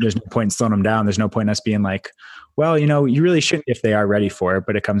 there's no point in slowing them down. There's no point in us being like, well, you really shouldn't if they are ready for it.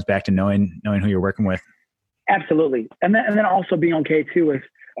 But it comes back to knowing who you're working with. Absolutely. And then also being okay too with,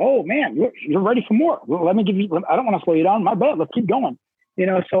 oh man, you're ready for more. Well, let me give you, I don't want to slow you down. My bad. Let's keep going.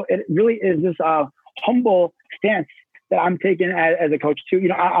 So it really is this humble stance that I'm taking as a coach too.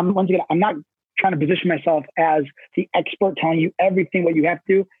 I'm once again, I'm not trying to position myself as the expert telling you everything what you have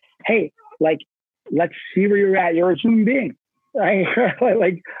to do. Hey, let's see where you're at. You're a human being, right?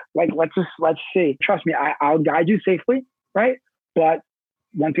 let's see. Trust me, I'll guide you safely, right? But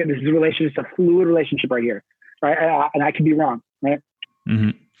once again, this is a relationship, it's a fluid relationship right here, right? And I could be wrong, right?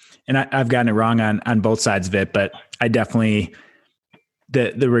 Mm-hmm. And I've gotten it wrong on both sides of it, but I definitely,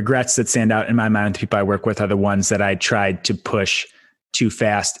 the regrets that stand out in my mind with the people I work with are the ones that I tried to push too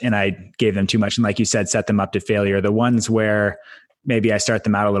fast and I gave them too much. And like you said, set them up to failure. The ones where maybe I start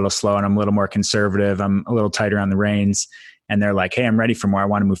them out a little slow and I'm a little more conservative, I'm a little tighter on the reins, and they're like, hey, I'm ready for more. I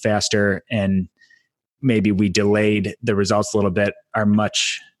want to move faster. And maybe we delayed the results a little bit, are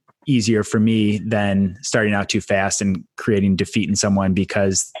much easier for me than starting out too fast and creating defeat in someone,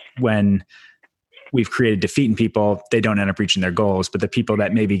 because when we've created defeat in people, they don't end up reaching their goals. But the people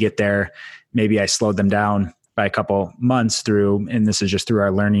that maybe get there, maybe I slowed them down by a couple months through, and this is just through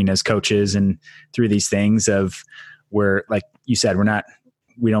our learning as coaches and through these things of where, like you said,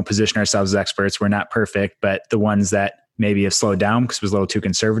 we don't position ourselves as experts. We're not perfect, but the ones that maybe have slowed down because it was a little too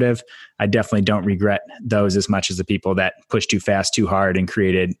conservative, I definitely don't regret those as much as the people that pushed too fast, too hard, and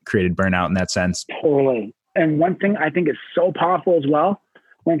created burnout in that sense. Totally. And one thing I think is so powerful as well,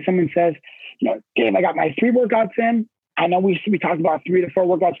 when someone says, Dave, I got my 3 workouts in. I know we talked about 3 to 4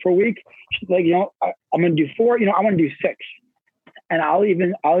 workouts per week. She's like, I'm going to do 4. I want to do 6. And I'll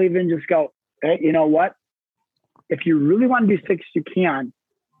even just go, hey, you know what? If you really want to do 6, you can.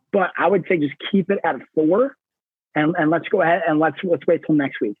 But I would say just keep it at 4, and let's go ahead and let's wait till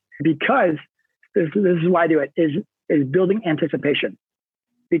next week, because this is why I do it is building anticipation.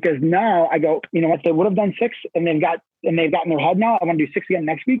 Because now I go, what, they would have done 6 and they've got in their head now, I want to do 6 again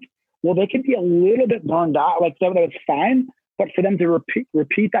next week. Well, they could be a little bit burned out. Like that it's fine, but for them to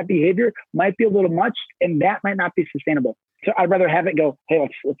repeat that behavior might be a little much, and that might not be sustainable. So I'd rather have it go, hey,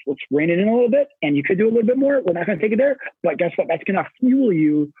 let's rein it in a little bit, and you could do a little bit more. We're not going to take it there, but guess what? That's going to fuel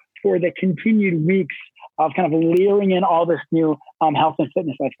you for the continued weeks of kind of layering in all this new health and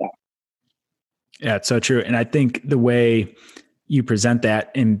fitness lifestyle. Yeah, it's so true. And I think the way you present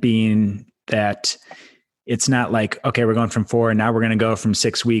that in being that it's not like, okay, we're going from 4 and now we're going to go from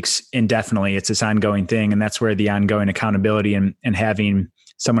 6 weeks indefinitely. It's this ongoing thing. And that's where the ongoing accountability and having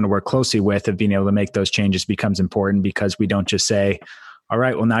someone to work closely with, of being able to make those changes, becomes important, because we don't just say, all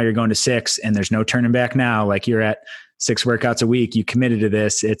right, well, now you're going to 6 and there's no turning back now. Like you're at 6 workouts a week. You committed to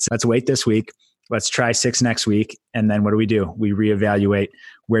this. Let's wait this week. Let's try 6 next week. And then what do? We reevaluate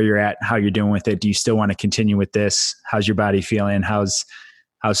where you're at, how you're doing with it. Do you still want to continue with this? How's your body feeling? How's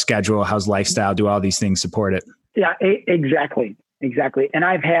schedule? How's lifestyle? Do all these things support it? Yeah, exactly. And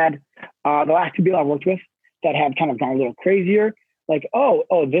I've had the last 2 people I've worked with that have kind of gone a little crazier. Like, oh,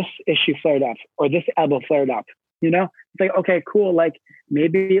 this issue flared up, or this elbow flared up. It's like, okay, cool. Like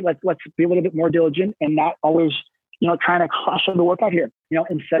maybe let's be a little bit more diligent and not always, trying to crush the workout here.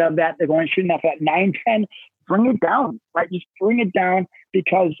 Instead of that, they're going shooting up at 9, 10, bring it down, right? Just bring it down,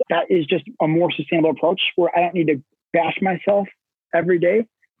 because that is just a more sustainable approach where I don't need to bash myself every day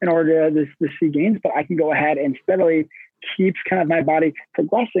in order to see gains, but I can go ahead and steadily keep kind of my body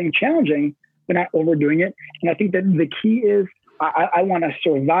progressing, challenging, but not overdoing it. And I think that the key is I want to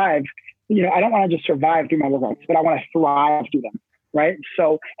survive. I don't want to just survive through my workouts, but I want to thrive through them, right?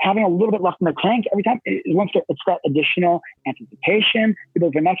 So having a little bit left in the tank every time, it's that additional anticipation to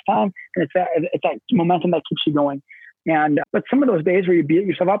build for next time, and it's that momentum that keeps you going. But some of those days where you beat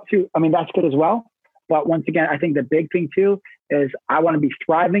yourself up too, that's good as well. But once again, I think the big thing too is I want to be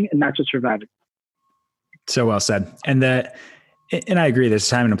thriving and not just surviving. So well said. And I agree, there's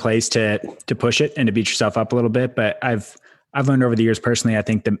a time and a place to push it and to beat yourself up a little bit. But I've learned over the years personally, I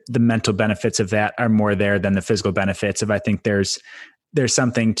think the mental benefits of that are more there than the physical benefits. I think there's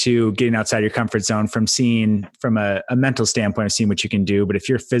something to getting outside your comfort zone, from seeing from a mental standpoint of seeing what you can do. But if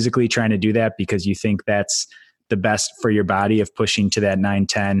you're physically trying to do that because you think that's the best for your body, of pushing to that 9,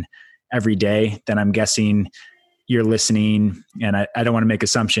 10 every day, then I'm guessing you're listening. And I don't want to make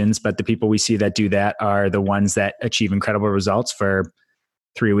assumptions, but the people we see that do that are the ones that achieve incredible results for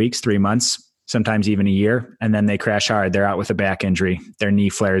 3 weeks, 3 months, sometimes even a year. And then they crash hard. They're out with a back injury. Their knee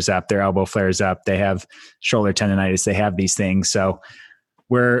flares up, their elbow flares up. They have shoulder tendonitis. They have these things. So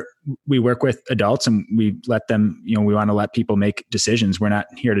we work with adults and we let them, we want to let people make decisions. We're not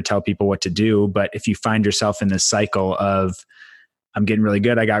here to tell people what to do. But if you find yourself in this cycle of, I'm getting really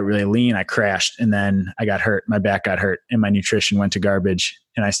good, I got really lean, I crashed, and then I got hurt, my back got hurt, and my nutrition went to garbage,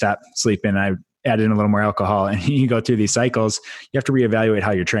 and I stopped sleeping, I add in a little more alcohol and you go through these cycles, you have to reevaluate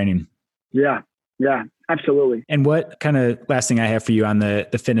how you're training. Yeah. Yeah, absolutely. And what kind of last thing I have for you on the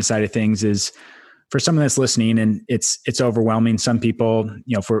fitness side of things is for someone that's listening and it's overwhelming. Some people,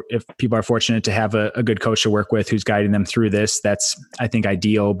 if people are fortunate to have a good coach to work with who's guiding them through this, that's, I think,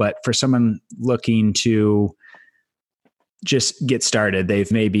 ideal. But for someone looking to just get started,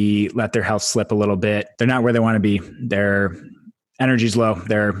 they've maybe let their health slip a little bit. They're not where they want to be. Their energy's low.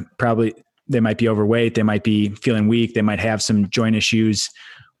 They might be overweight. They might be feeling weak. They might have some joint issues.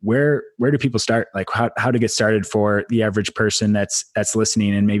 Where do people start? Like how to get started for the average person that's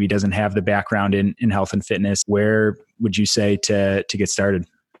listening and maybe doesn't have the background in health and fitness? Where would you say to get started?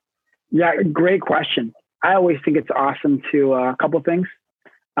 Yeah, great question. I always think it's awesome to a couple of things.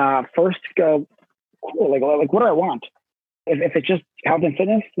 First, go, cool, like what do I want? If it's just health and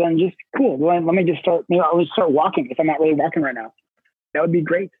fitness, then just cool. Let me just start. I'll just start walking if I'm not really walking right now. That would be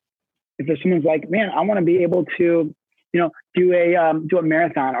great. If there's someone's like, man, I want to be able to, do a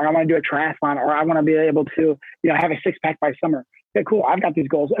marathon, or I want to do a triathlon, or I want to be able to, have a 6-pack by summer. Okay, cool. I've got these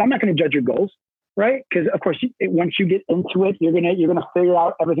goals, and I'm not going to judge your goals, right? Because of course, once you get into it, you're gonna figure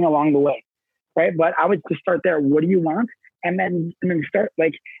out everything along the way, right? But I would just start there. What do you want? And then start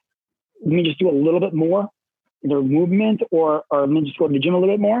like, let me just do a little bit more, either movement, or let me just go to the gym a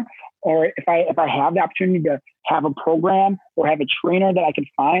little bit more. Or if I have the opportunity to have a program or have a trainer that I can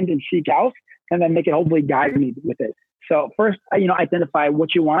find and seek out, and then they can hopefully guide me with it. So first, identify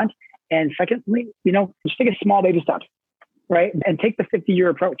what you want. And secondly, just take a small baby steps, right? And take the 50-year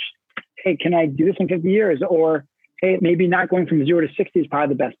approach. Hey, can I do this in 50 years? Or hey, maybe not going from 0 to 60 is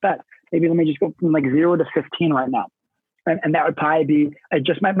probably the best bet. Maybe let me just go from like 0 to 15 right now. And that would probably be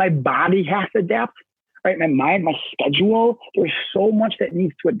just my body has to adapt, right? My mind, my schedule, there's so much that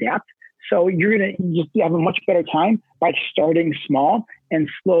needs to adapt. So you're going to just have a much better time by starting small and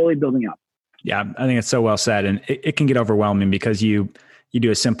slowly building up. Yeah, I think it's so well said. And it can get overwhelming because you do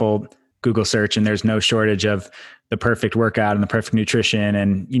a simple Google search and there's no shortage of the perfect workout and the perfect nutrition,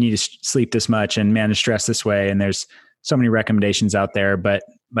 and you need to sleep this much and manage stress this way. And there's so many recommendations out there, but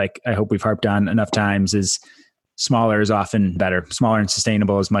like I hope we've harped on enough times, is smaller is often better. Smaller and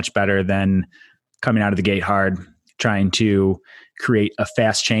sustainable is much better than coming out of the gate hard, trying to create a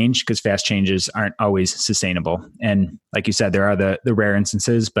fast change, because fast changes aren't always sustainable. And like you said, there are the rare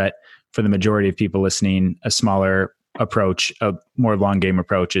instances, but for the majority of people listening, a smaller approach, a more long game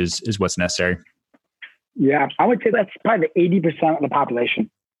approach is what's necessary. Yeah, I would say that's probably 80% of the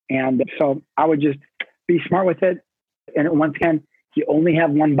population. And so I would just be smart with it. And once again, you only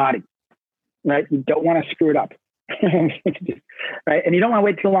have one body, right? You don't want to screw it up, right? And you don't want to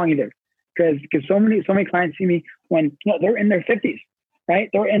wait too long either, because so many clients see me when they're in their 50s, right?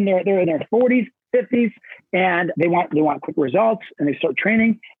 They're in their 40s, 50s, and they want quick results, and they start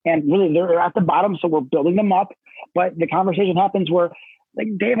training, and really they're at the bottom. So we're building them up. But the conversation happens where, like,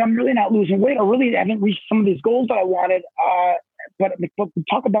 Dave, I'm really not losing weight. I really haven't reached some of these goals that I wanted. But we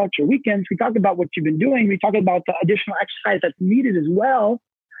talk about your weekends. We talk about what you've been doing. We talk about the additional exercise that's needed as well.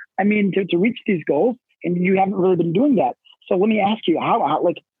 I mean, to reach these goals, and you haven't really been doing that. So let me ask you, how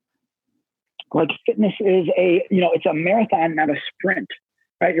like fitness is it's a marathon, not a sprint,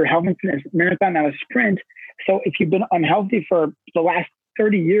 right? Your health and fitness marathon, not a sprint. So if you've been unhealthy for the last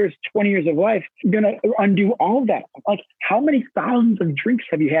 30 years, 20 years of life, you're going to undo all of that. Like, how many thousands of drinks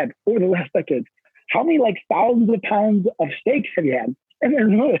have you had over the last decade? How many thousands of pounds of steaks have you had? And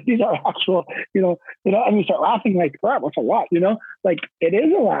these are actual, and you start laughing like, crap, that's a lot, like it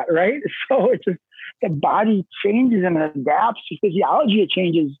is a lot, right? So it's just, the body changes and adapts to physiology. It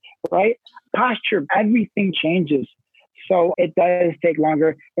changes, right? Posture, everything changes. So it does take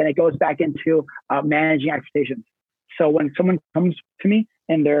longer, and it goes back into managing expectations. So when someone comes to me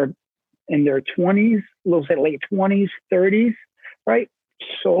in their 20s, we'll say late 20s, 30s, right?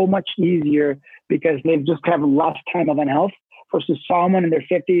 So much easier, because they've just have less time of unhealth versus someone in their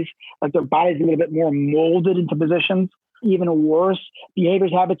 50s, like their body's a little bit more molded into positions. Even worse,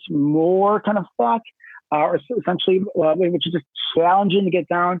 behaviors, habits, more kind of stuck, or essentially, which is just challenging to get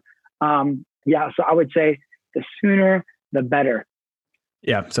down. So I would say the sooner, the better.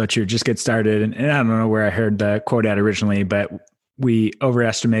 Yeah, so true. Just get started. And I don't know where I heard the quote at originally, but we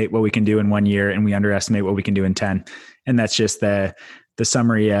overestimate what we can do in 1 year and we underestimate what we can do in 10. And that's just the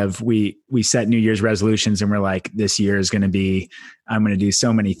summary of we set New Year's resolutions and we're like, this year is going to be, I'm going to do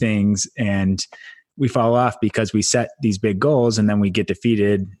so many things. And we fall off because we set these big goals and then we get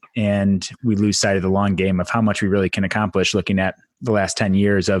defeated and we lose sight of the long game of how much we really can accomplish looking at the last 10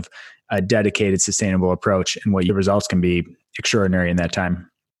 years of a dedicated, sustainable approach, and what your results can be extraordinary in that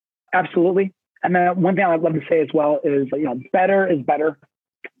time. Absolutely. And then one thing I'd love to say as well is, better is better.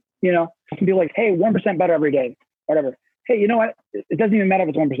 Some people like, hey, 1% better every day, whatever. Hey, you know what? It doesn't even matter if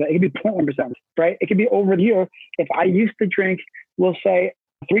it's 1%. It could be 0.1%, right? It could be over the year. If I used to drink, we'll say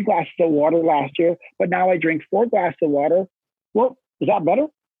 3 glasses of water last year, but now I drink 4 glasses of water. Well, is that better?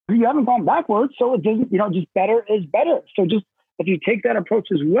 You haven't gone backwards. So it doesn't, just better is better. So just if you take that approach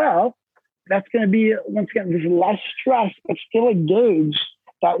as well, that's going to be, once again, there's less stress, but still a gauge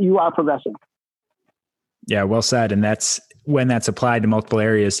that you are progressing. Yeah, well said. And that's when that's applied to multiple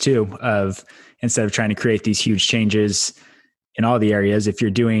areas too, of instead of trying to create these huge changes in all the areas, if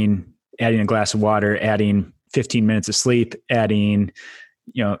you're adding a glass of water, adding 15 minutes of sleep, adding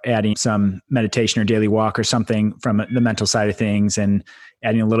some meditation or daily walk or something from the mental side of things, and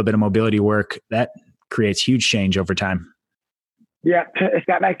adding a little bit of mobility work, that creates huge change over time. Yeah, it's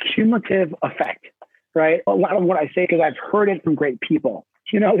got that cumulative effect, right? A lot of what I say, because I've heard it from great people.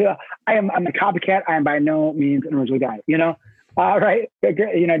 I'm a copycat. I am by no means an original guy, right?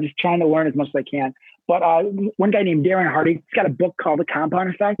 Just trying to learn as much as I can. But one guy named Darren Hardy, he's got a book called The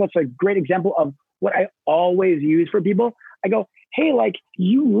Compound Effect. That's a great example of what I always use for people. I go, hey,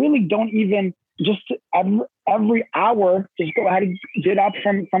 you really don't even just every hour, just go ahead and get up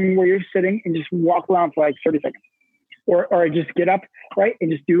from where you're sitting and just walk around for 30 seconds. Or just get up, right?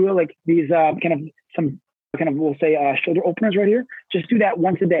 And just do these we'll say shoulder openers right here. Just do that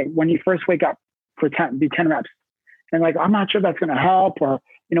once a day when you first wake up for 10 reps. And I'm not sure that's going to help, or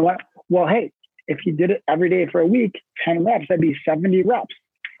you know what? Well, hey, if you did it every day for a week, 10 reps, that'd be 70 reps.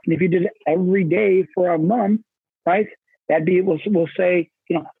 And if you did it every day for a month, right? That'd be, we'll say,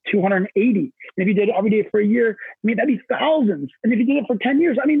 280. And if you did it every day for a year, that'd be thousands. And if you did it for 10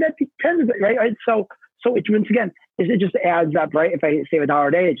 years, that'd be tens of it, right? So it, once again, it just adds up, right? If I save $1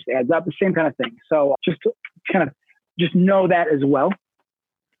 a day, it just adds up, the same kind of thing. So just know that as well.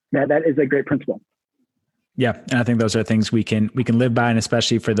 That is a great principle. Yeah. And I think those are things we can live by. And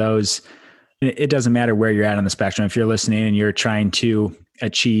especially for those, it doesn't matter where you're at on the spectrum. If you're listening and you're trying to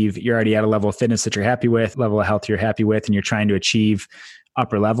achieve, you're already at a level of fitness that you're happy with, level of health you're happy with, and you're trying to achieve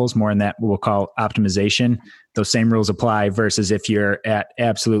upper levels, more in that we'll call optimization, those same rules apply versus if you're at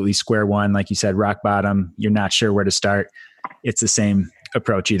absolutely square one, like you said, rock bottom, you're not sure where to start. It's the same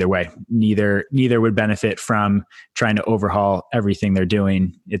approach either way. Neither would benefit from trying to overhaul everything they're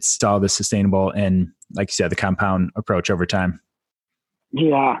doing. It's all the sustainable and, like you said, the compound approach over time.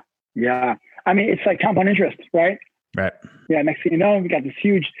 Yeah. It's like compound interest, right? Right. Yeah. Next thing you know, we got this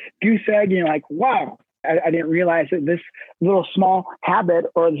huge goose egg, and you're like, wow, I didn't realize that this little small habit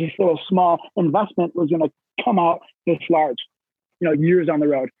or this little small investment was going to come out this large, years on the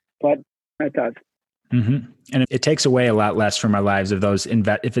road, but it does. Mm-hmm. And it takes away a lot less from our lives of those,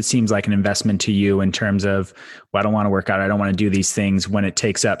 if it seems like an investment to you in terms of, well, I don't want to work out, I don't want to do these things, when it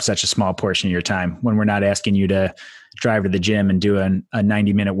takes up such a small portion of your time, when we're not asking you to drive to the gym and do a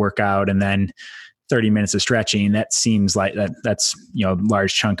 90-minute workout and then 30 minutes of stretching. That seems like that's a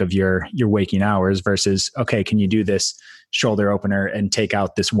large chunk of your waking hours versus, okay, can you do this shoulder opener and take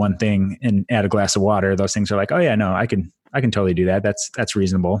out this one thing and add a glass of water? Those things are like, oh yeah, no, I can totally do that. That's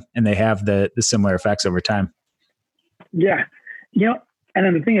reasonable. And they have the similar effects over time. Yeah. And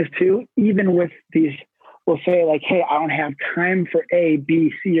then the thing is too, even with these, we'll say hey, I don't have time for A,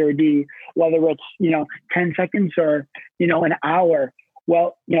 B, C, or D, whether it's, 10 seconds or, an hour.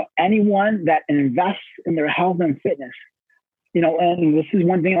 Well, anyone that invests in their health and fitness, and this is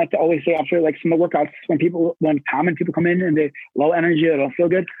one thing I like to always say after some of the workouts, when common people come in and they're low energy, they don't feel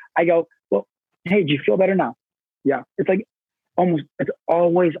good, I go, well, hey, do you feel better now? Yeah. It's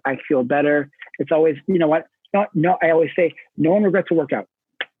always, I feel better. It's always, no, I always say, no one regrets a workout.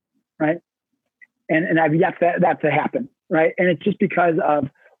 Right. And I've yet that to happen. Right. And it's just because of,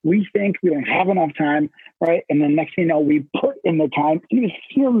 we think we don't have enough time, right? And then next thing you know, we put in the time. It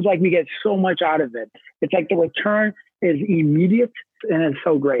feels like we get so much out of it. It's like the return is immediate and it's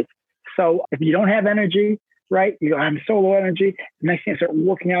so great. So if you don't have energy, right? You go, I'm so low energy. Next thing I start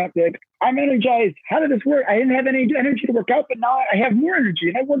working out, you're like, I'm energized. How did this work? I didn't have any energy to work out, but now I have more energy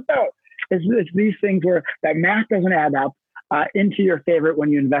and I worked out. It's these things where that math doesn't add up into your favor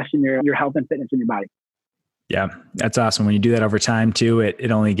when you invest in your health and fitness in your body. Yeah, that's awesome. When you do that over time too,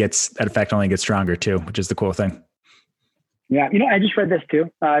 that effect only gets stronger too, which is the cool thing. Yeah. I just read this too,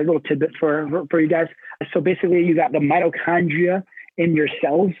 a little tidbit for you guys. So basically you got the mitochondria in your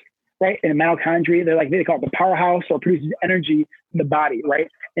cells, right? And the mitochondria, they call it the powerhouse, or produces energy in the body, right?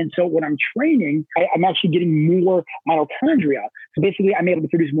 And so when I'm training, I'm actually getting more mitochondria. So basically I'm able to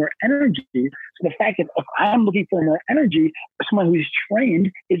produce more energy. So the fact that if I'm looking for more energy, someone who's trained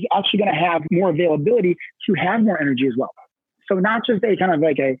is actually going to have more availability to have more energy as well. So not just a kind of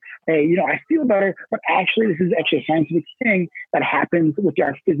like I feel better, but actually this is actually a scientific thing that happens with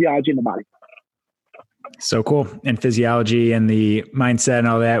our physiology in the body. So cool. And physiology and the mindset and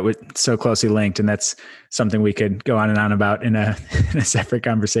all that was so closely linked. And that's something we could go on and on about in a separate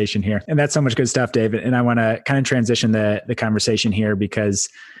conversation here. And that's so much good stuff, David. And I want to kind of transition the conversation here because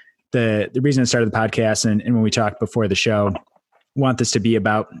the reason I started the podcast and when we talked before the show, want this to be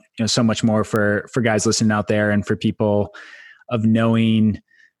about, so much more for guys listening out there and for people of knowing,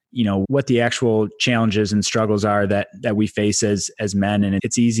 what the actual challenges and struggles are that we face as men. And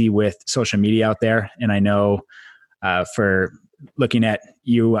it's easy with social media out there. And I know for looking at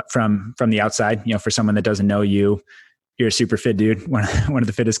you from the outside, for someone that doesn't know you, you're a super fit dude, one of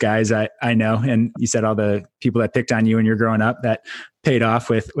the fittest guys I know. And you said all the people that picked on you when you're growing up, that paid off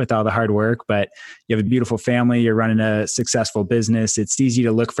with all the hard work, but you have a beautiful family, you're running a successful business. It's easy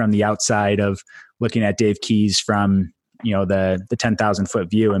to look from the outside of looking at Dave Keys from, the 10,000 foot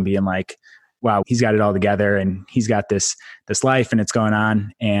view and being like, wow, he's got it all together and he's got this life and it's going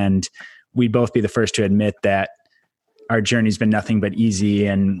on. And we'd both be the first to admit that our journey's been nothing but easy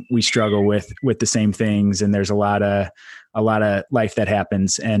and we struggle with the same things. And there's a lot of life that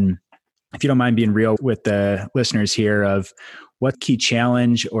happens. And if you don't mind being real with the listeners here of what key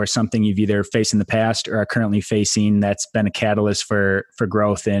challenge or something you've either faced in the past or are currently facing that's been a catalyst for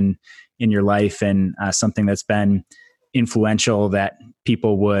growth in your life and something that's been influential that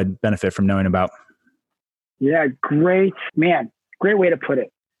people would benefit from knowing about. Yeah, great way to put it.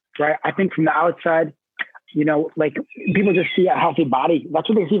 Right. I think from the outside, like people just see a healthy body. That's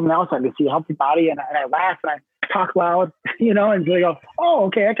what they see from the outside. They see a healthy body and I laugh and I talk loud, and they go, oh,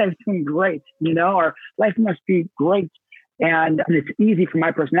 okay, that guy's doing great, or life must be great. And it's easy for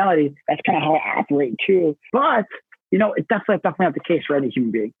my personality. That's kind of how I operate too. But, it's definitely not the case for any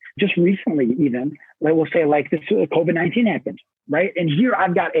human being. Just recently, even, we'll say like this COVID-19 happened, right? And here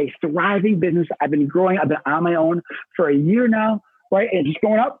I've got a thriving business. I've been growing. I've been on my own for a year now, right? And just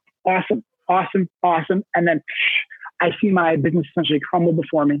going up. Awesome. And then I see my business essentially crumble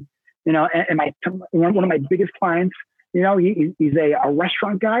before me, and one of my biggest clients, he's a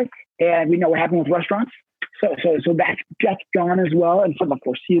restaurant guy, and we know what happened with restaurants. So that's gone as well. And for the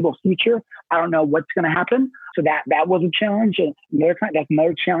foreseeable future, I don't know what's going to happen. So that was a challenge. And that's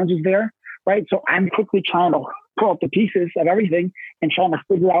another challenge is there, right? So I'm quickly trying to pull up the pieces of everything and trying to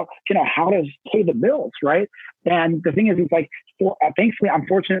figure out, how to pay the bills, right? And the thing is, it's like, thankfully, I'm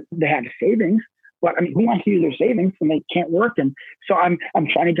fortunate to have savings. But I mean, who wants to use their savings when they can't work? And so I'm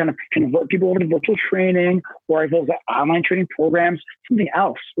trying to kind of convert people over to virtual training or those online training programs, something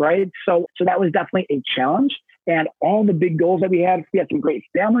else, right? So that was definitely a challenge. And all the big goals that we had some great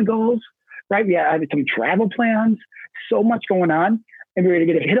family goals, right? We had some travel plans, so much going on, and we were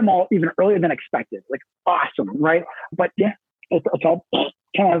going to hit them all even earlier than expected. Like awesome, right? But yeah, it's all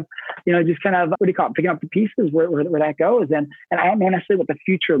kind of, just kind of, what do you call it? Picking up the pieces where that goes. And I don't know necessarily what the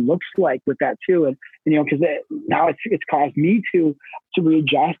future looks like with that too. And, because now it's caused me to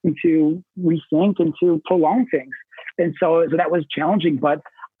readjust and to rethink and to prolong things. And so that was challenging. But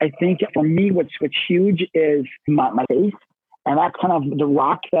I think for me, what's huge is my faith. And that's kind of the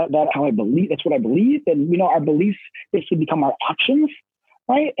rock that how I believe. That's what I believe. And, our beliefs basically become our actions,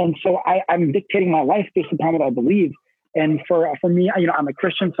 right? And so I'm dictating my life based upon what I believe. And for me, I'm a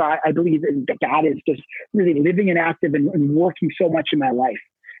Christian, so I believe that God is just really living and active and working so much in my life.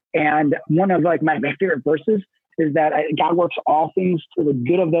 And one of like my favorite verses is that God works all things for the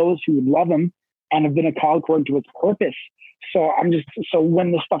good of those who would love him and have been called according to his purpose. So so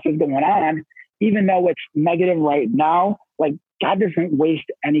when this stuff is going on, even though it's negative right now, like God doesn't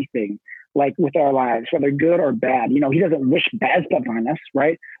waste anything like with our lives, whether good or bad. He doesn't wish bad stuff on us,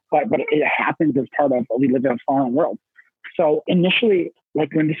 right? But it happens as part of we live in a fallen world. So initially,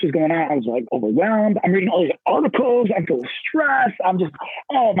 like when this was going on, I was like overwhelmed. I'm reading all these articles. I'm feeling stressed. I'm just,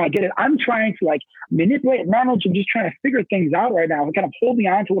 oh my goodness. I'm trying to like manipulate, manage, and just trying to figure things out right now. I'm kind of holding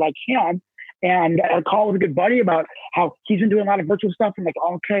on to what I can. And I called with a good buddy about how he's been doing a lot of virtual stuff. I'm like,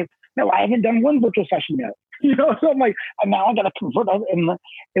 okay, no, I haven't done one virtual session yet. So I'm like, now I got to convert. And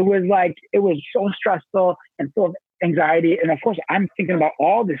it was so stressful and full of anxiety. And of course, I'm thinking about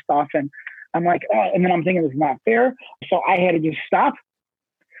all this stuff. And I'm like, and then I'm thinking it's not fair. So I had to just stop.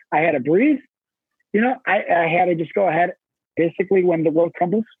 I had to breathe. I had to just go ahead. Basically, when the world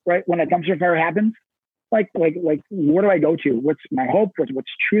crumbles, right? When a dumpster fire happens, like, where do I go to? What's my hope?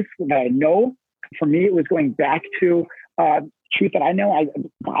 What's truth that I know? For me, it was going back to truth that I know, the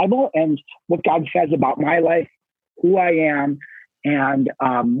Bible, and what God says about my life, who I am, and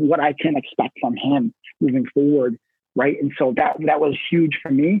what I can expect from him moving forward. Right. And so that was huge for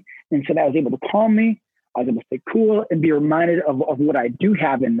me. And so that was able to calm me. I was able to stay cool and be reminded of what I do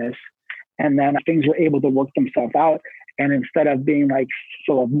have in this. And then things were able to work themselves out. And instead of being like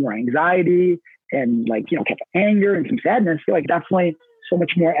full of more anxiety and like, kind of anger and some sadness, I feel like definitely so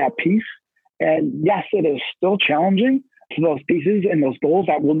much more at peace. And yes, it is still challenging for those pieces and those goals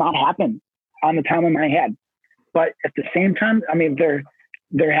that will not happen on the time of my head. But at the same time, I mean, there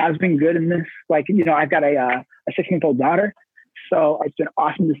has been good in this. Like, I've got a 6-month-old daughter. So it's been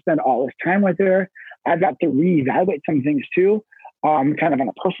awesome to spend all this time with her. I've got to reevaluate some things too, kind of on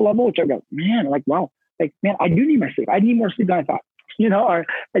a personal level, which I go, man, like, wow, like, man, I do need my sleep. I need more sleep than I thought, or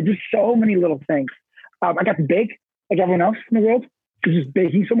just so many little things. I got to bake like everyone else in the world. It's just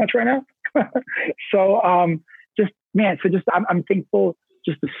baking so much right now. So I'm thankful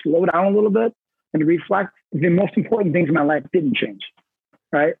just to slow down a little bit and to reflect. The most important things in my life didn't change,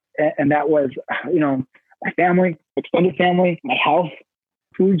 right? And that was, my family, extended family, my health,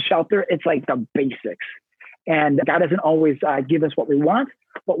 food, shelter. It's like the basics. And God doesn't always give us what we want,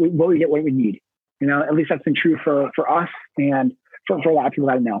 but we get what we need. At least that's been true for us and for a lot of people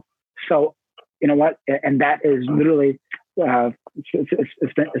that I know. So, you know what? And that is literally,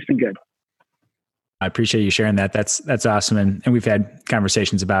 it's been good. I appreciate you sharing that. That's awesome. And we've had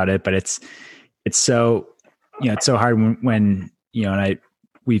conversations about it, but it's so, it's so hard when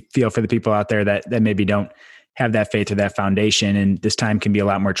we feel for the people out there that maybe don't have that faith or that foundation. And this time can be a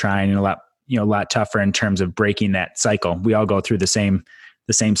lot more trying and a lot tougher in terms of breaking that cycle. We all go through the same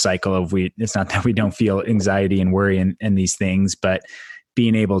cycle of it's not that we don't feel anxiety and worry and these things, but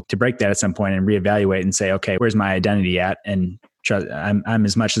being able to break that at some point and reevaluate and say, okay, where's my identity at? And I'm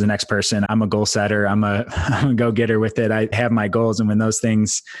as much as the next person. I'm a goal setter. I'm a go-getter with it. I have my goals. And when those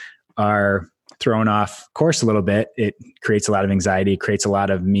things are thrown off course a little bit, it creates a lot of anxiety, creates a lot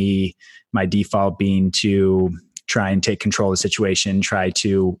of my default being to try and take control of the situation, try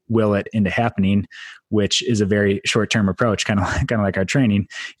to will it into happening, which is a very short-term approach, kind of like our training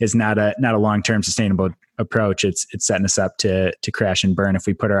is not a long-term sustainable approach. It's setting us up to crash and burn if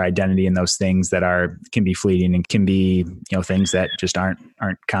we put our identity in those things that can be fleeting and can be, things that just aren't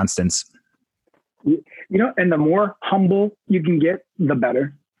constants. And the more humble you can get, the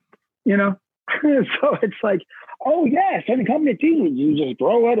better, So it's like, oh yeah, certain company team, you just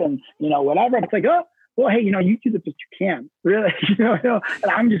throw it and, whatever. It's like, oh, well, hey, you do the best you can, really, and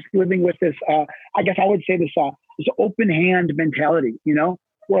I'm just living with this, I guess I would say this open hand mentality,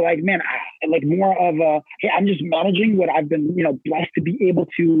 where like, man, like more of hey, I'm just managing what I've been, blessed to be able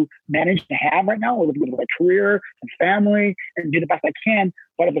to manage to have right now with my career and family and do the best I can.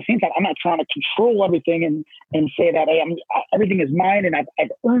 But at the same time, I'm not trying to control everything and say that, hey, everything is mine and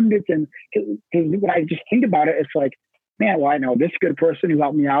I've earned it. And because when I just think about it, it's like, man, well, I know this good person who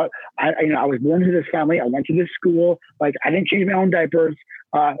helped me out. I was born into this family. I went to this school. Like, I didn't change my own diapers.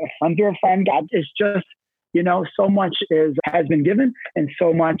 A friend through a friend. God, it's just, so much has been given, and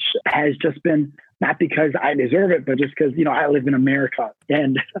so much has just been not because I deserve it, but just because, I live in America,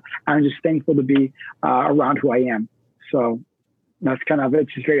 and I'm just thankful to be around who I am. So that's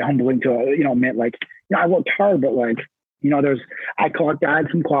it's just very humbling to, admit, like, I worked hard, but like, I call it God,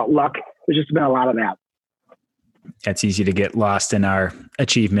 some call it luck. There's just been a lot of that. It's easy to get lost in our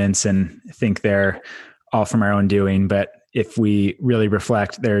achievements and think they're all from our own doing. But if we really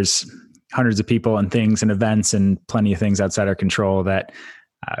reflect, there's hundreds of people and things and events and plenty of things outside our control that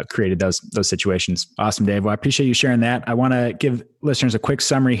created those situations. Awesome, Dave. Well, I appreciate you sharing that. I want to give listeners a quick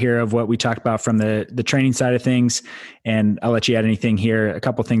summary here of what we talked about from the training side of things. And I'll let you add anything here. A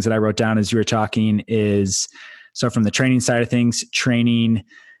couple of things that I wrote down as you were talking is, so from the training side of things, training,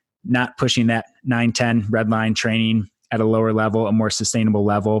 not pushing that 9-10 red line, training at a lower level, a more sustainable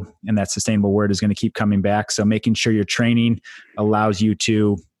level. And that sustainable word is going to keep coming back. So making sure your training allows you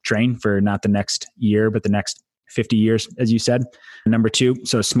to train for not the next year, but the next 50 years, as you said. Number 2,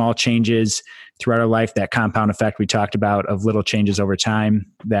 so small changes throughout our life, that compound effect we talked about of little changes over time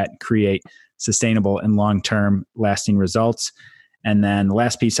that create sustainable and long-term lasting results. And then the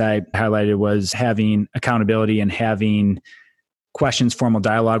last piece I highlighted was having accountability and having questions, formal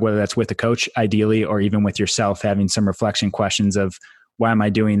dialogue, whether that's with a coach, ideally, or even with yourself, having some reflection questions of, why am I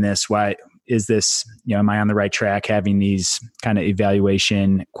doing this? Why is this, am I on the right track? Having these kind of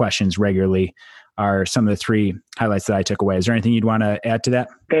evaluation questions regularly are some of the 3 highlights that I took away. Is there anything you'd want to add to that?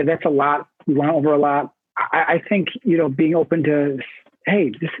 Okay, that's a lot. You went over a lot. I think, being open to,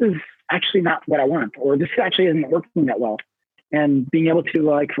 hey, this is actually not what I want, or this actually isn't working that well. And being able to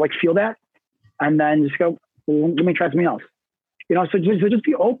like feel that, and then just go, well, let me try something else. So just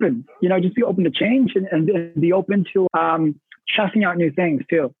be open, just be open to change and be open to testing out new things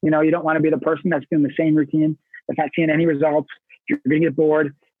too. You don't want to be the person that's doing the same routine, that's not seeing any results. You're going to get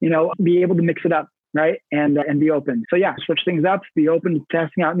bored, be able to mix it up, right? And be open. So yeah, switch things up, be open to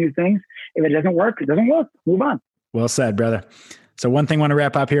testing out new things. If it doesn't work, it doesn't work. Move on. Well said, brother. So one thing I want to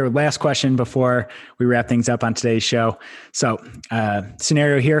wrap up here, last question before we wrap things up on today's show. So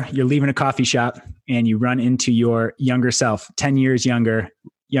scenario here, you're leaving a coffee shop and you run into your younger self, 10 years younger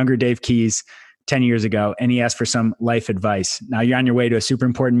Dave Keys, 10 years ago, and he asks for some life advice. Now you're on your way to a super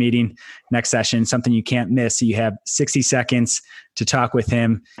important meeting, next session, something you can't miss. So you have 60 seconds to talk with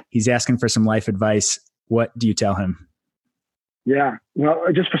him. He's asking for some life advice. What do you tell him? Yeah. Well,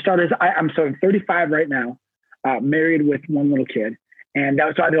 just for starters, I'm 35 right now. Married with one little kid. And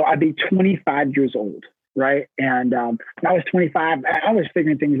so I'd be 25 years old, right? And when I was 25, I was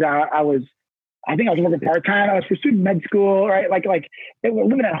figuring things out. I think I was working part-time. I was pursuing med school, right? Like they were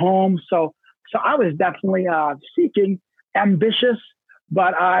living at home. So I was definitely seeking, ambitious,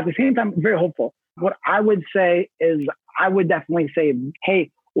 but at the same time, very hopeful. What I would say is I would definitely say,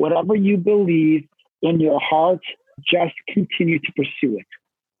 hey, whatever you believe in your heart, just continue to pursue it,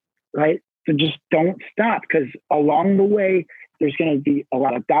 right? So just don't stop, because along the way, there's going to be a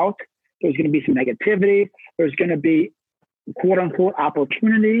lot of doubt. There's going to be some negativity. There's going to be quote unquote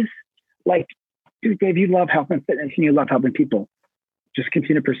opportunities. Like, dude, Dave, you love health and fitness and you love helping people. Just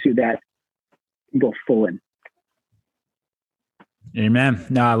continue to pursue that and go full in. Amen.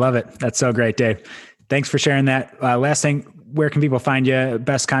 No, I love it. That's so great, Dave. Thanks for sharing that. Last thing, where can people find you?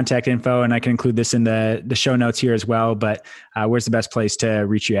 Best contact info, and I can include this in the show notes here as well, but where's the best place to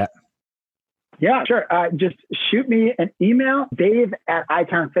reach you at? Yeah, sure. Just shoot me an email,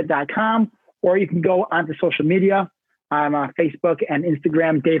 dave@iconfit.com, or you can go onto social media. I'm on Facebook and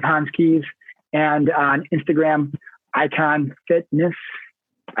Instagram, Dave Hans Keys, and on Instagram, Icon Fitness.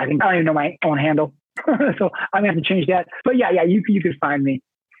 I don't even know my own handle, so I'm gonna have to change that. But yeah, you can find me.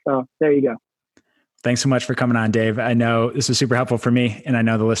 So there you go. Thanks so much for coming on, Dave. I know this was super helpful for me, and I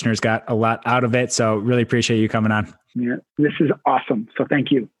know the listeners got a lot out of it. So really appreciate you coming on. Yeah, this is awesome. So thank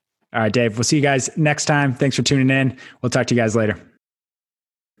you. All right, Dave, we'll see you guys next time. Thanks for tuning in. We'll talk to you guys later.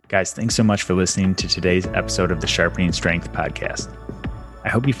 Guys, thanks so much for listening to today's episode of the Sharpening Strength podcast. I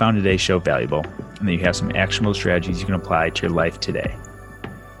hope you found today's show valuable and that you have some actionable strategies you can apply to your life today.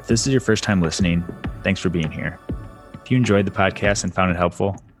 If this is your first time listening, thanks for being here. If you enjoyed the podcast and found it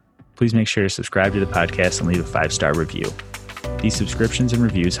helpful, please make sure to subscribe to the podcast and leave a 5-star review. These subscriptions and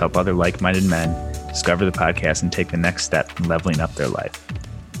reviews help other like-minded men discover the podcast and take the next step in leveling up their life.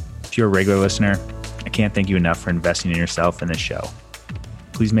 If you're a regular listener, I can't thank you enough for investing in yourself and this show.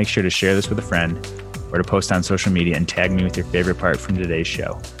 Please make sure to share this with a friend or to post on social media and tag me with your favorite part from today's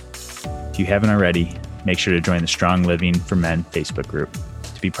show. If you haven't already, make sure to join the Strong Living for Men Facebook group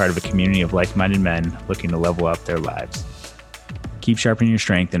to be part of a community of like-minded men looking to level up their lives. Keep sharpening your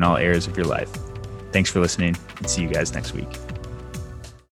strength in all areas of your life. Thanks for listening, and see you guys next week.